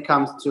from when it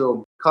comes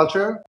to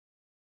culture,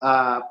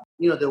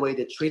 the way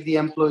they treat the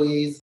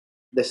employees,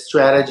 the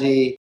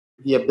strategy,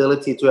 the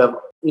ability to have,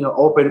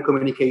 open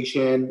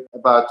communication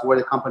about where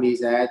the company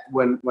is at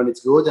when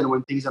it's good and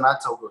when things are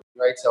not so good,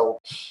 right? So,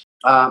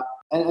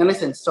 and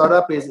listen,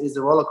 startup is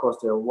a roller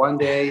coaster. One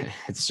day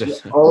it's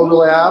just all the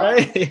way up,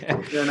 right?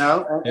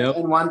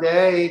 And one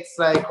day it's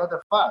like, what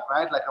the fuck,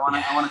 right? Like I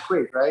want to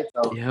quit, right?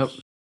 So,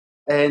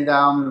 and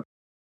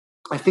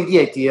I think the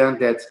idea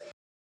that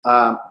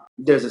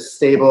there's a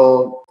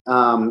stable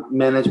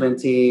management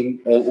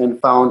team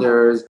and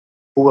founders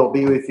who will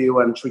be with you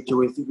and treat you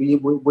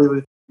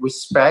with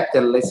respect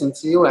and listen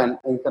to you and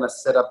kind of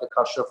set up the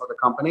culture for the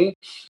company.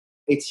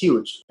 It's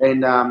huge.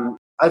 And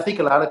I think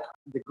a lot of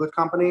the good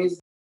companies,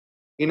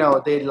 they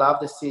love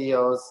the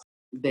CEOs.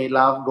 They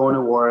love going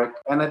to work.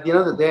 And at the end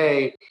of the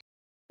day,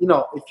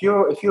 if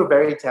you're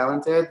very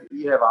talented,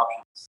 you have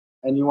options.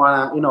 And you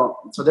want to,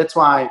 so that's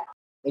why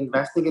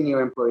investing in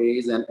your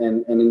employees and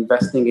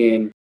investing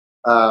in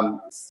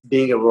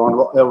being a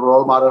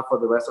role model for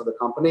the rest of the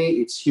company,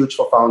 it's huge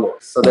for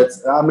founders. So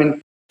that's,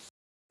 and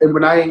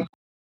when I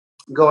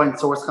go and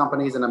source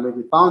companies and I meet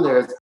with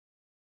founders,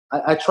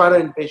 I try to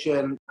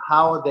envision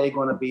how are they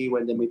going to be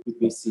when they meet with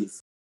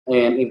VCs.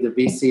 And if the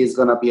VC is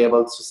going to be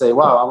able to say,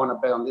 wow, I want to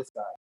bet on this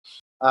guy.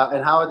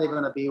 And how are they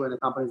going to be when the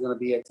company is going to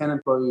be at 10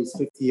 employees,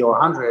 50 or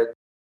 100?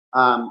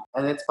 And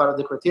it's part of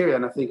the criteria.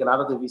 And I think a lot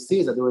of the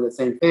VCs are doing the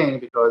same thing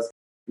because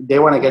they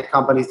want to get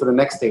companies to the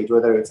next stage,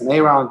 whether it's an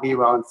A round, B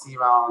round, C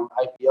round,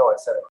 IPO,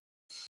 etc.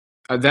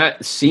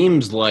 That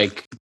seems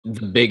like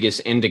the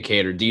biggest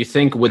indicator. Do you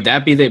think would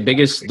that be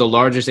the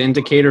largest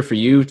indicator for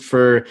you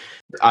for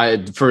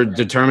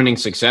determining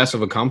success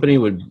of a company?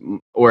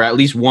 Or at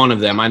least one of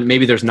them?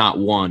 Maybe there's not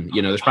one.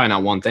 There's probably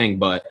not one thing,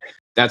 but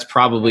that's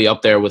probably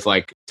up there with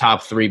like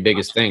top 3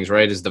 biggest things,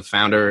 right? Is the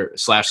founder /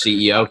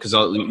 CEO, because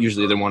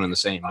usually they're one and the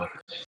same. But.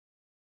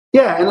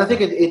 Yeah, and I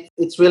think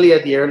it's really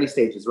at the early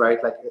stages,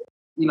 right? Like,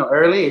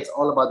 early, it's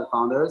all about the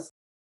founders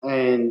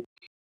and,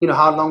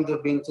 how long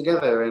they've been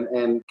together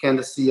and can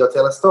the CEO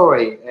tell a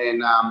story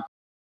and,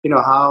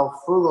 how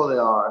frugal they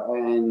are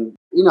and,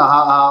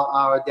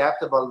 how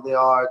adaptable they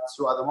are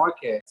to other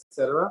markets,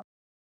 etc.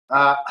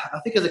 I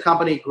think as a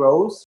company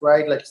grows,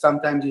 right? Like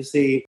sometimes you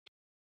see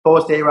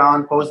post A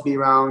round, post B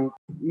round,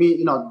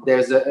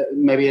 there's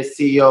maybe a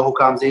CEO who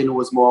comes in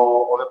who is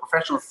more of a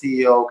professional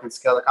CEO, can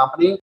scale the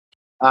company.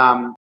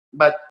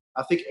 But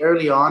I think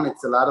early on,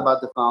 it's a lot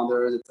about the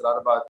founders. It's a lot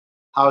about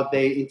how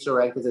they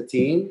interact as a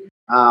team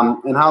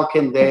and how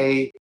can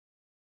they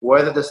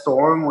weather the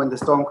storm when the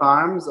storm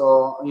comes,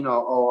 or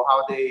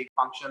how they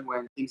function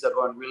when things are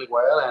going really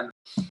well. And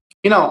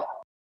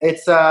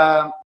it's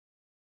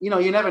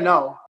you never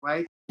know,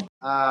 right?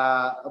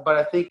 But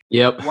I think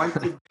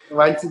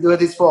once you do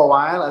this for a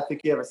while, I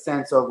think you have a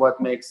sense of what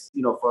makes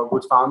for a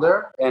good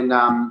founder, and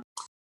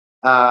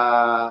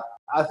I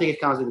think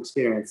it comes with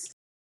experience.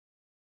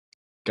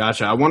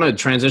 Gotcha. I want to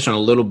transition a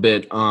little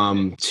bit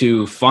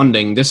to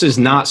funding. This is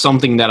not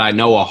something that I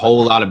know a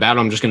whole lot about.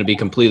 I'm just going to be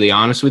completely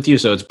honest with you.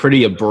 So it's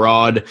pretty a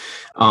broad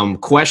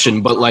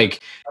question. But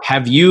like,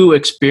 have you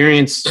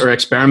experienced or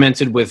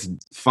experimented with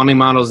funding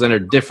models that are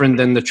different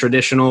than the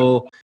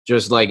traditional,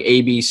 just like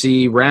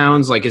ABC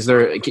rounds? Like,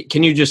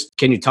 can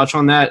you touch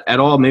on that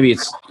at all? Maybe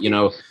it's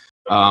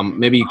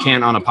maybe you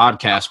can't on a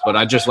podcast, but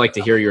I'd just like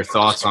to hear your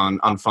thoughts on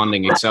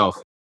funding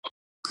itself.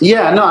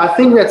 Yeah, no, I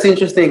think that's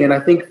interesting, and I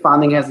think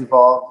funding has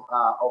evolved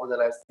over the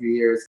last few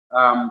years.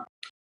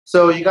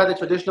 So you got the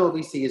traditional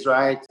VCs,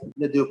 right?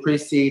 They do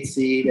pre-seed,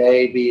 seed,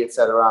 A, B,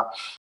 etc.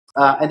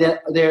 And then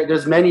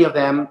there's many of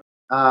them,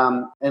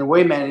 and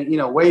way many,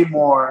 way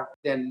more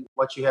than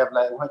what you have,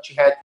 like what you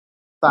had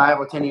 5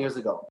 or 10 years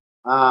ago.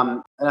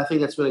 And I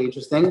think that's really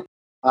interesting.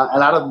 A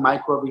lot of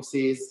micro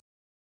VCs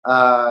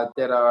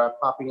that are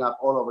popping up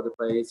all over the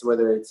place,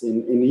 whether it's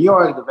in New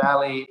York, the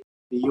Valley,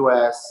 the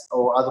US,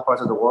 or other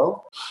parts of the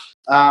world.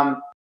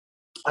 Um,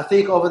 I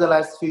think over the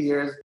last few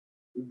years,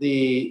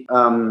 the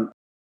um,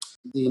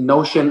 the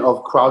notion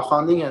of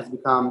crowdfunding has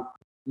become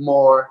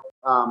more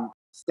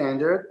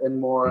standard and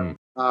more,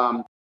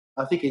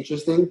 I think,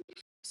 interesting.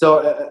 So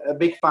a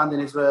big fund in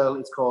Israel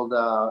is called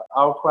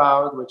Our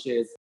Crowd, which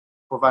is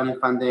providing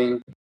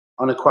funding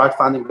on a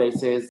crowdfunding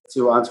basis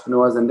to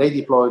entrepreneurs, and they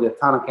deployed a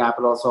ton of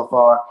capital so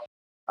far.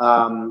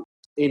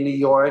 In New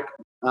York,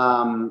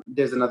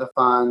 there's another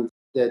fund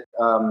that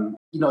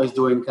is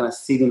doing kind of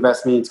seed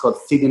investment. It's called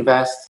Seed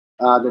Invest.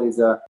 That is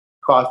a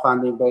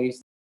crowdfunding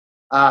based.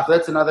 So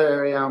that's another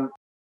area.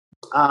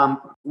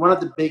 One of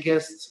the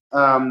biggest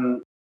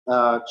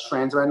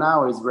trends right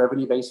now is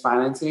revenue-based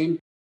financing.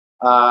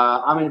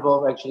 I'm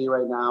involved actually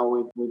right now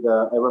with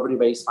a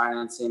revenue-based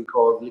financing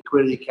called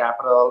Liquidity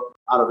Capital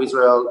out of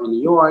Israel and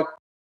New York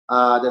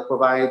that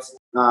provides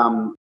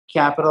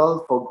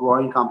capital for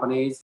growing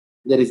companies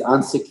that is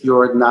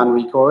unsecured,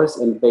 non-recourse,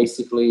 and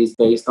basically is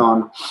based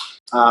on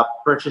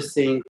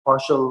purchasing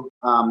partial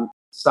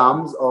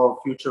sums of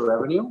future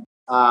revenue.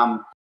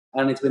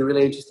 And it's been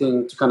really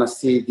interesting to kind of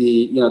see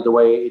the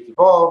way it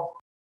evolved.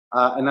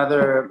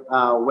 Another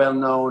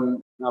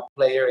well-known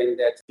player in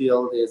that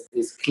field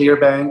is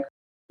Clearbank,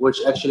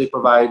 which actually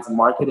provides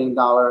marketing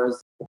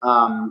dollars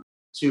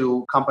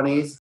to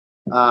companies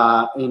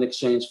in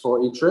exchange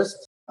for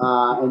interest.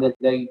 And that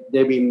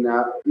they've been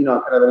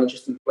kind of an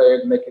interesting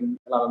player making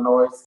a lot of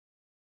noise.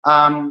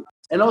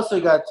 And also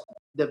you got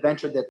the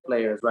venture debt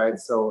players, right?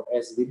 So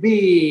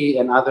SVB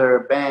and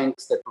other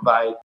banks that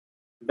provide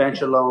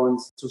venture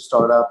loans to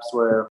startups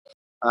where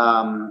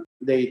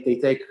they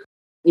take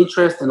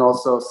interest and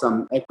also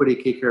some equity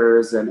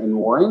kickers and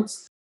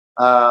warrants.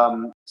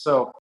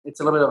 So it's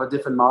a little bit of a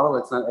different model.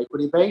 It's not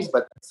equity based,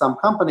 but some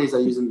companies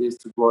are using this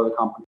to grow the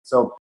company.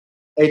 So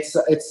it's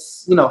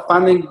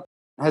funding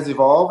has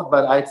evolved,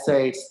 but I'd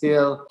say it's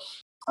still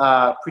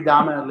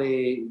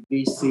predominantly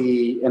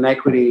VC and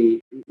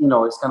equity.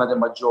 Is kind of the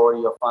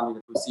majority of funding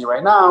that we see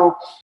right now.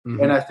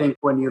 Mm-hmm. And I think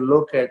when you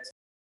look at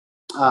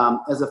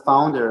as a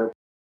founder,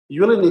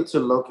 you really need to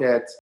look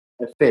at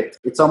a fit.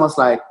 It's almost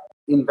like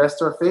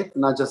investor fit,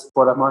 not just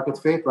product market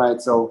fit,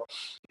 right? So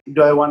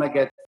do I want to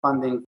get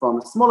funding from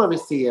a smaller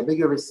VC, a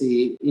bigger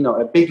VC,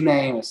 a big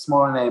name, a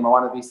smaller name? I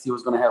want a VC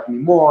who's going to help me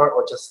more,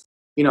 or just,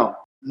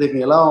 leave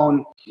me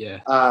alone. Yeah.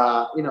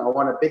 I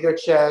want a bigger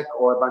check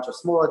or a bunch of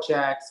smaller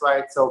checks,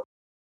 right? So,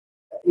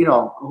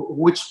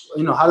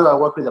 how do I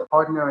work with a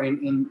partner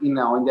in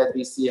that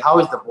VC? How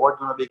is the board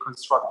going to be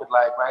constructed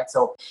like, right?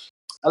 So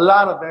a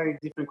lot of very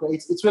different.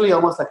 It's really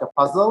almost like a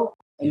puzzle,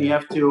 and you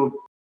have to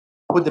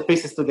put the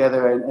pieces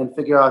together and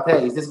figure out,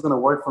 hey, is this going to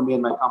work for me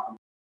and my company,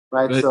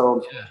 right? But,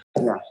 so,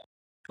 yeah.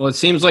 Well, it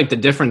seems like the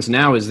difference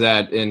now is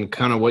that, in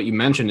kind of what you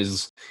mentioned,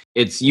 is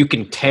you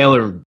can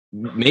tailor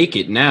make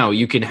it now.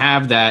 You can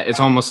have that. It's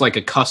almost like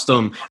a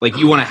custom. Like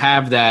you want to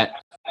have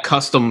that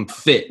custom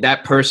fit.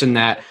 That person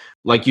that,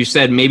 like you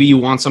said, maybe you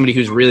want somebody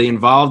who's really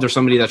involved or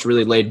somebody that's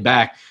really laid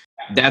back.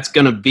 That's not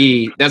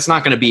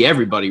going to be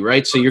everybody,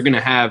 right? So you're going to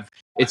have.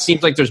 It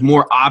seems like there's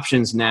more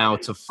options now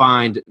to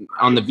find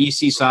on the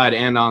VC side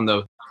and on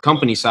the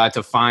company side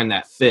to find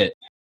that fit.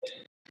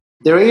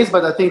 There is,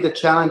 but I think the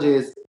challenge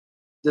is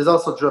there's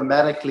also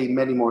dramatically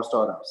many more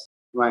startups,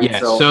 right? Yeah,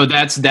 so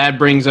that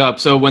brings up.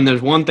 So when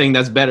there's one thing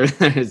that's better,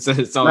 it's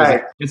always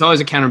right. It's always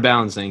a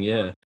counterbalancing,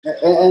 yeah.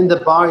 And the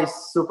bar is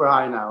super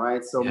high now,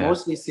 right? So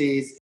most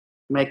VCs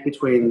make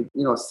between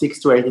 6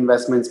 to 8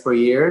 investments per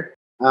year,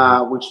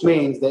 which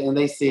means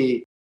they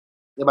see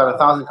about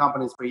 1,000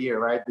 companies per year,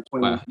 right?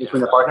 Between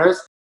the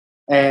partners,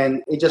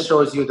 and it just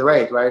shows you the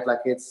rate, right? Like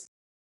it's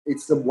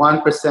the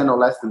 1% or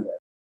less than that.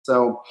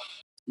 So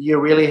you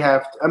really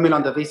have, on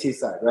the VC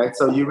side, right?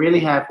 So you really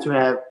have to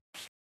have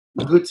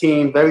a good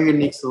team, very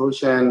unique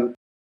solution.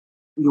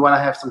 You want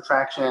to have some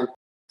traction.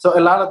 So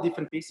a lot of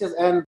different pieces,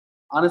 and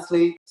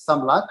honestly,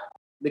 some luck,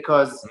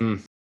 because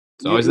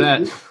it's always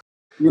that.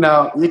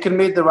 You can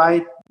meet the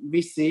right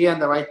VC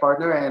and the right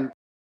partner, and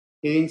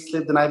he didn't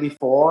sleep the night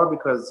before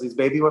because his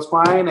baby was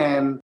crying,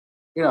 and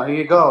here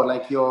you go.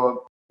 Like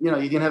you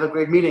didn't have a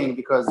great meeting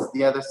because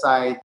the other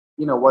side,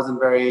 wasn't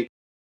very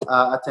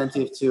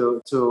attentive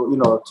to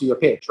your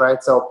pitch,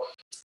 right? So,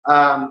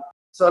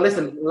 so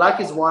listen, luck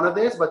is one of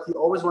this, but you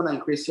always want to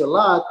increase your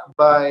luck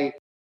by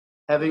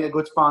having a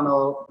good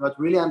funnel, but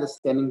really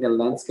understanding the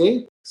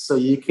landscape so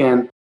you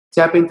can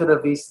tap into the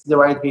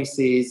right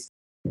VCs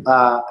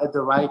at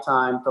the right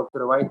time, talk to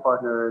the right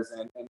partners,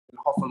 and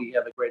hopefully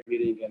have a great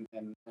meeting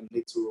and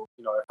lead to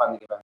a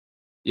funding event.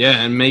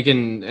 Yeah,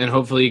 and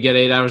hopefully you get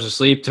 8 hours of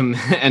sleep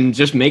and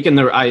just making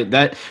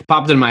that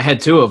popped in my head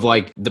too of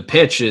like the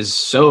pitch is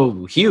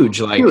so huge.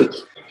 Like Huge,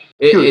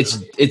 huge.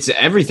 it's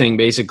everything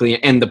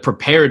basically, and the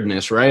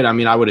preparedness, right? I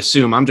mean,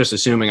 I'm just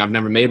assuming, I've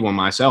never made one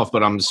myself,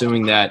 but I'm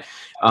assuming that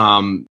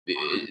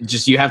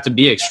just you have to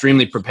be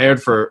extremely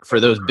prepared for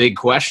those big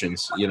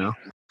questions, you know?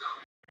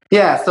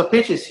 Yeah, so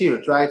pitch is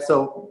huge, right?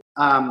 So,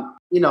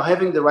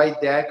 having the right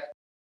deck,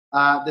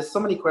 there's so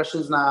many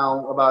questions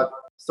now about,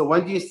 so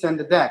when do you send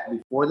the deck?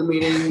 Before the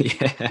meeting,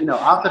 Yeah.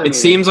 after the It meeting?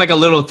 seems like a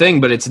little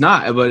thing, but it's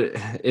not, but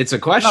it's a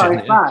question. No,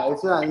 it's not.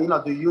 It's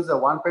not. Do you use a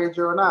one-pager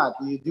or not?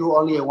 Do you do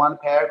only a one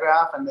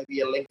paragraph and maybe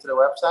a link to the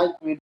website?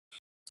 I mean,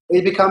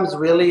 it becomes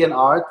really an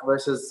art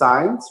versus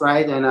science,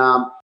 right? And,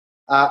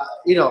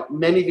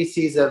 many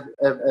VCs have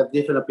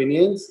different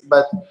opinions,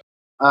 but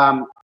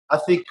I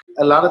think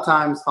a lot of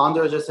times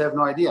founders just have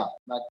no idea.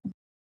 Like,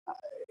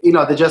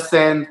 they just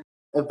send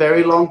a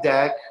very long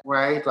deck,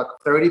 right? Like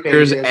 30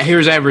 pages.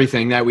 Here's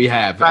everything that we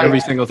have, right. Every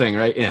single thing,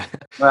 right? Yeah.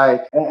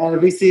 Right.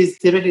 And VCs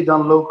typically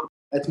don't look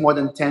at more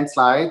than 10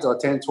 slides or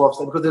 10, 12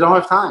 slides because they don't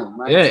have time,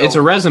 right? Yeah, so it's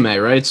a resume,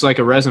 right? It's like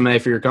a resume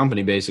for your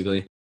company,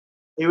 basically.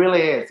 It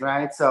really is,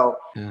 right? So,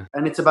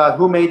 And it's about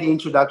who made the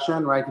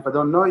introduction, right? If I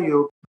don't know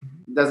you,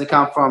 does it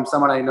come from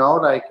someone I know,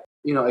 like,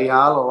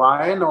 Eyal or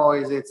Ryan, or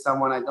is it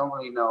someone I don't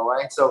really know,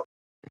 right? So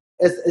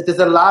there's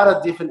a lot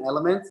of different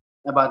elements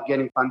about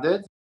getting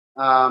funded.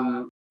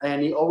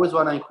 And you always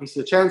want to increase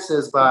your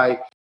chances by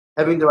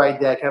having the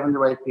right deck, having the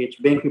right pitch,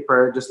 being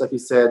prepared, just like you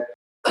said,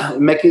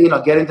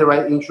 getting the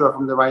right intro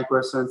from the right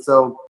person.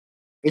 So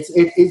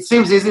it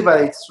seems easy,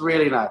 but it's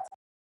really not.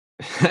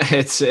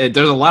 There's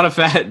a lot of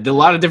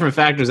different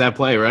factors at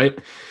play, right?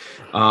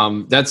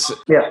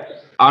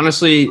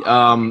 Honestly,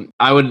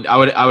 I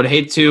would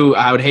hate to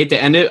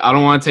end it. I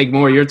don't want to take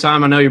more of your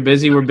time. I know you're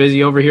busy. We're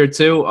busy over here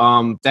too.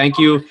 Thank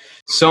you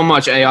so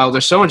much, Eyal.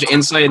 There's so much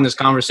insight in this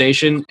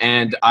conversation,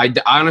 and I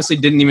honestly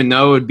didn't even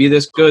know it would be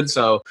this good.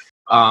 So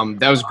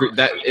that was great.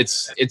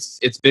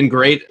 It's been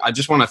great. I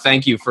just want to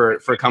thank you for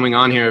coming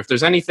on here. If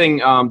there's anything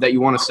that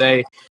you want to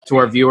say to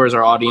our viewers,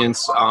 our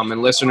audience,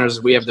 and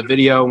listeners, we have the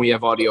video and we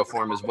have audio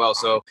form as well.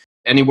 So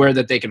anywhere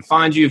that they can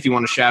find you, if you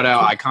want to shout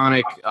out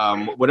Iconic,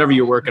 whatever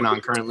you're working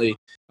on currently,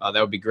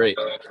 that would be great.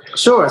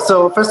 Sure.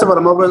 So first of all,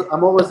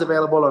 I'm always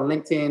available on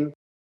LinkedIn.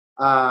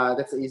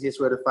 That's the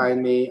easiest way to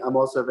find me. I'm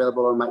also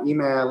available on my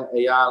email,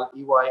 Eyal,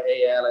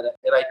 EYAL at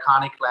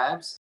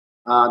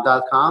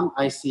iconiclabs.com,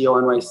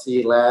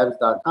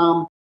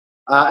 ICONYClabs.com.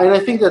 And I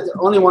think that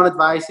only one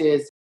advice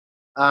is,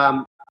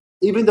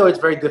 even though it's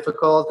very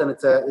difficult and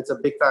it's a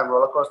big time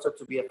roller coaster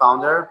to be a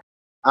founder,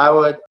 I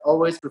would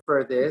always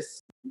prefer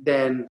this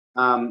than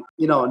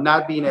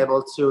not being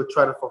able to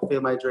try to fulfill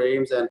my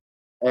dreams and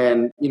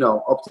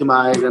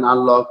optimize and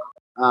unlock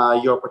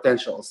your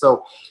potential.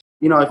 So,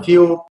 if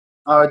you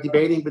are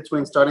debating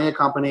between starting a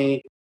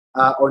company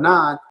or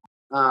not,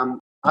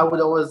 I would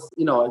always,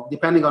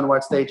 depending on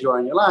what stage you are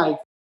in your life,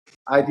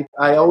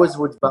 I always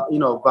would,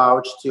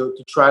 vouch to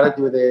try to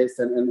do this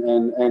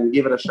and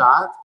give it a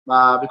shot,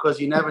 because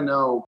you never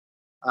know,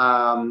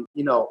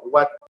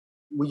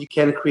 what you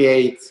can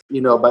create,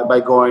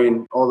 by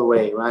going all the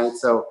way, right?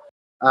 So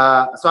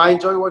I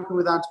enjoy working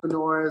with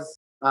entrepreneurs,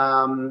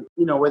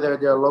 whether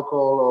they're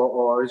local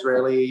or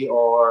Israeli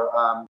or,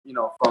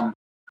 from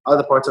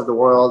other parts of the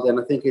world. And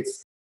I think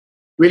it's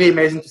really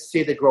amazing to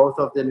see the growth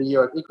of the New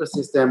York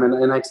ecosystem.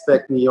 And I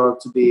expect New York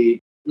to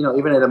be,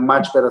 even at a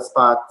much better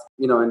spot,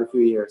 in a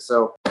few years.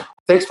 So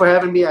thanks for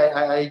having me.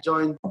 I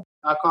joined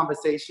our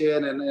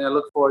conversation and I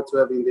look forward to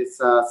having this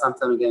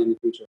sometime again in the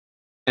future.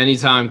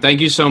 Anytime.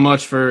 Thank you so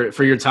much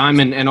for your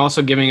time and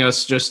also giving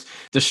us just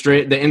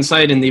the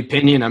insight and the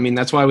opinion. I mean,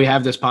 that's why we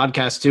have this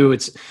podcast too.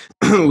 It's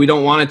we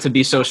don't want it to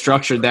be so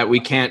structured that we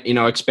can't,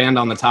 expand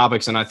on the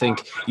topics. And I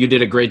think you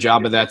did a great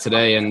job of that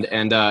today.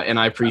 And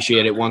I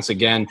appreciate it once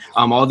again.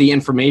 All the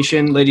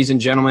information, ladies and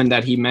gentlemen,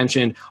 that he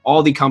mentioned,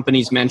 all the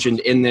companies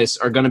mentioned in this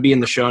are going to be in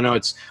the show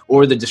notes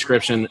or the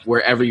description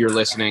wherever you're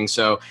listening.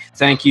 So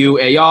thank you,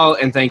 Eyal,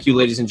 and thank you,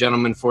 ladies and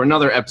gentlemen, for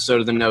another episode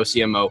of the No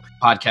CMO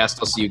podcast.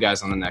 I'll see you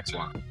guys on the next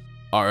one.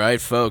 All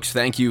right, folks,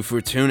 thank you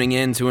for tuning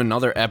in to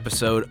another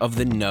episode of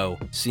the No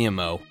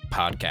CMO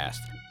podcast,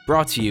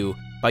 brought to you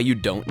by You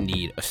Don't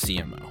Need a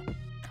CMO.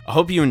 I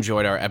hope you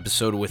enjoyed our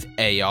episode with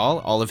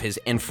Eyal. All of his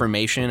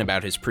information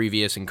about his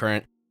previous and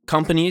current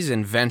companies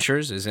and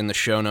ventures is in the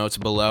show notes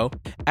below.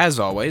 As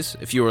always,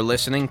 if you are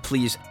listening,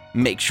 please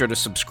make sure to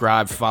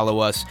subscribe, follow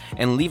us,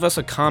 and leave us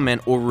a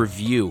comment or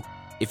review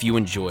if you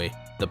enjoy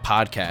the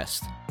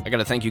podcast. I got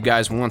to thank you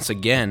guys once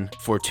again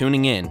for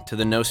tuning in to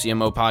the No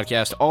CMO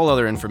podcast. All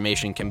other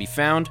information can be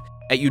found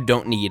at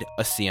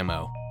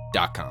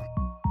youdon'tneedacmo.com.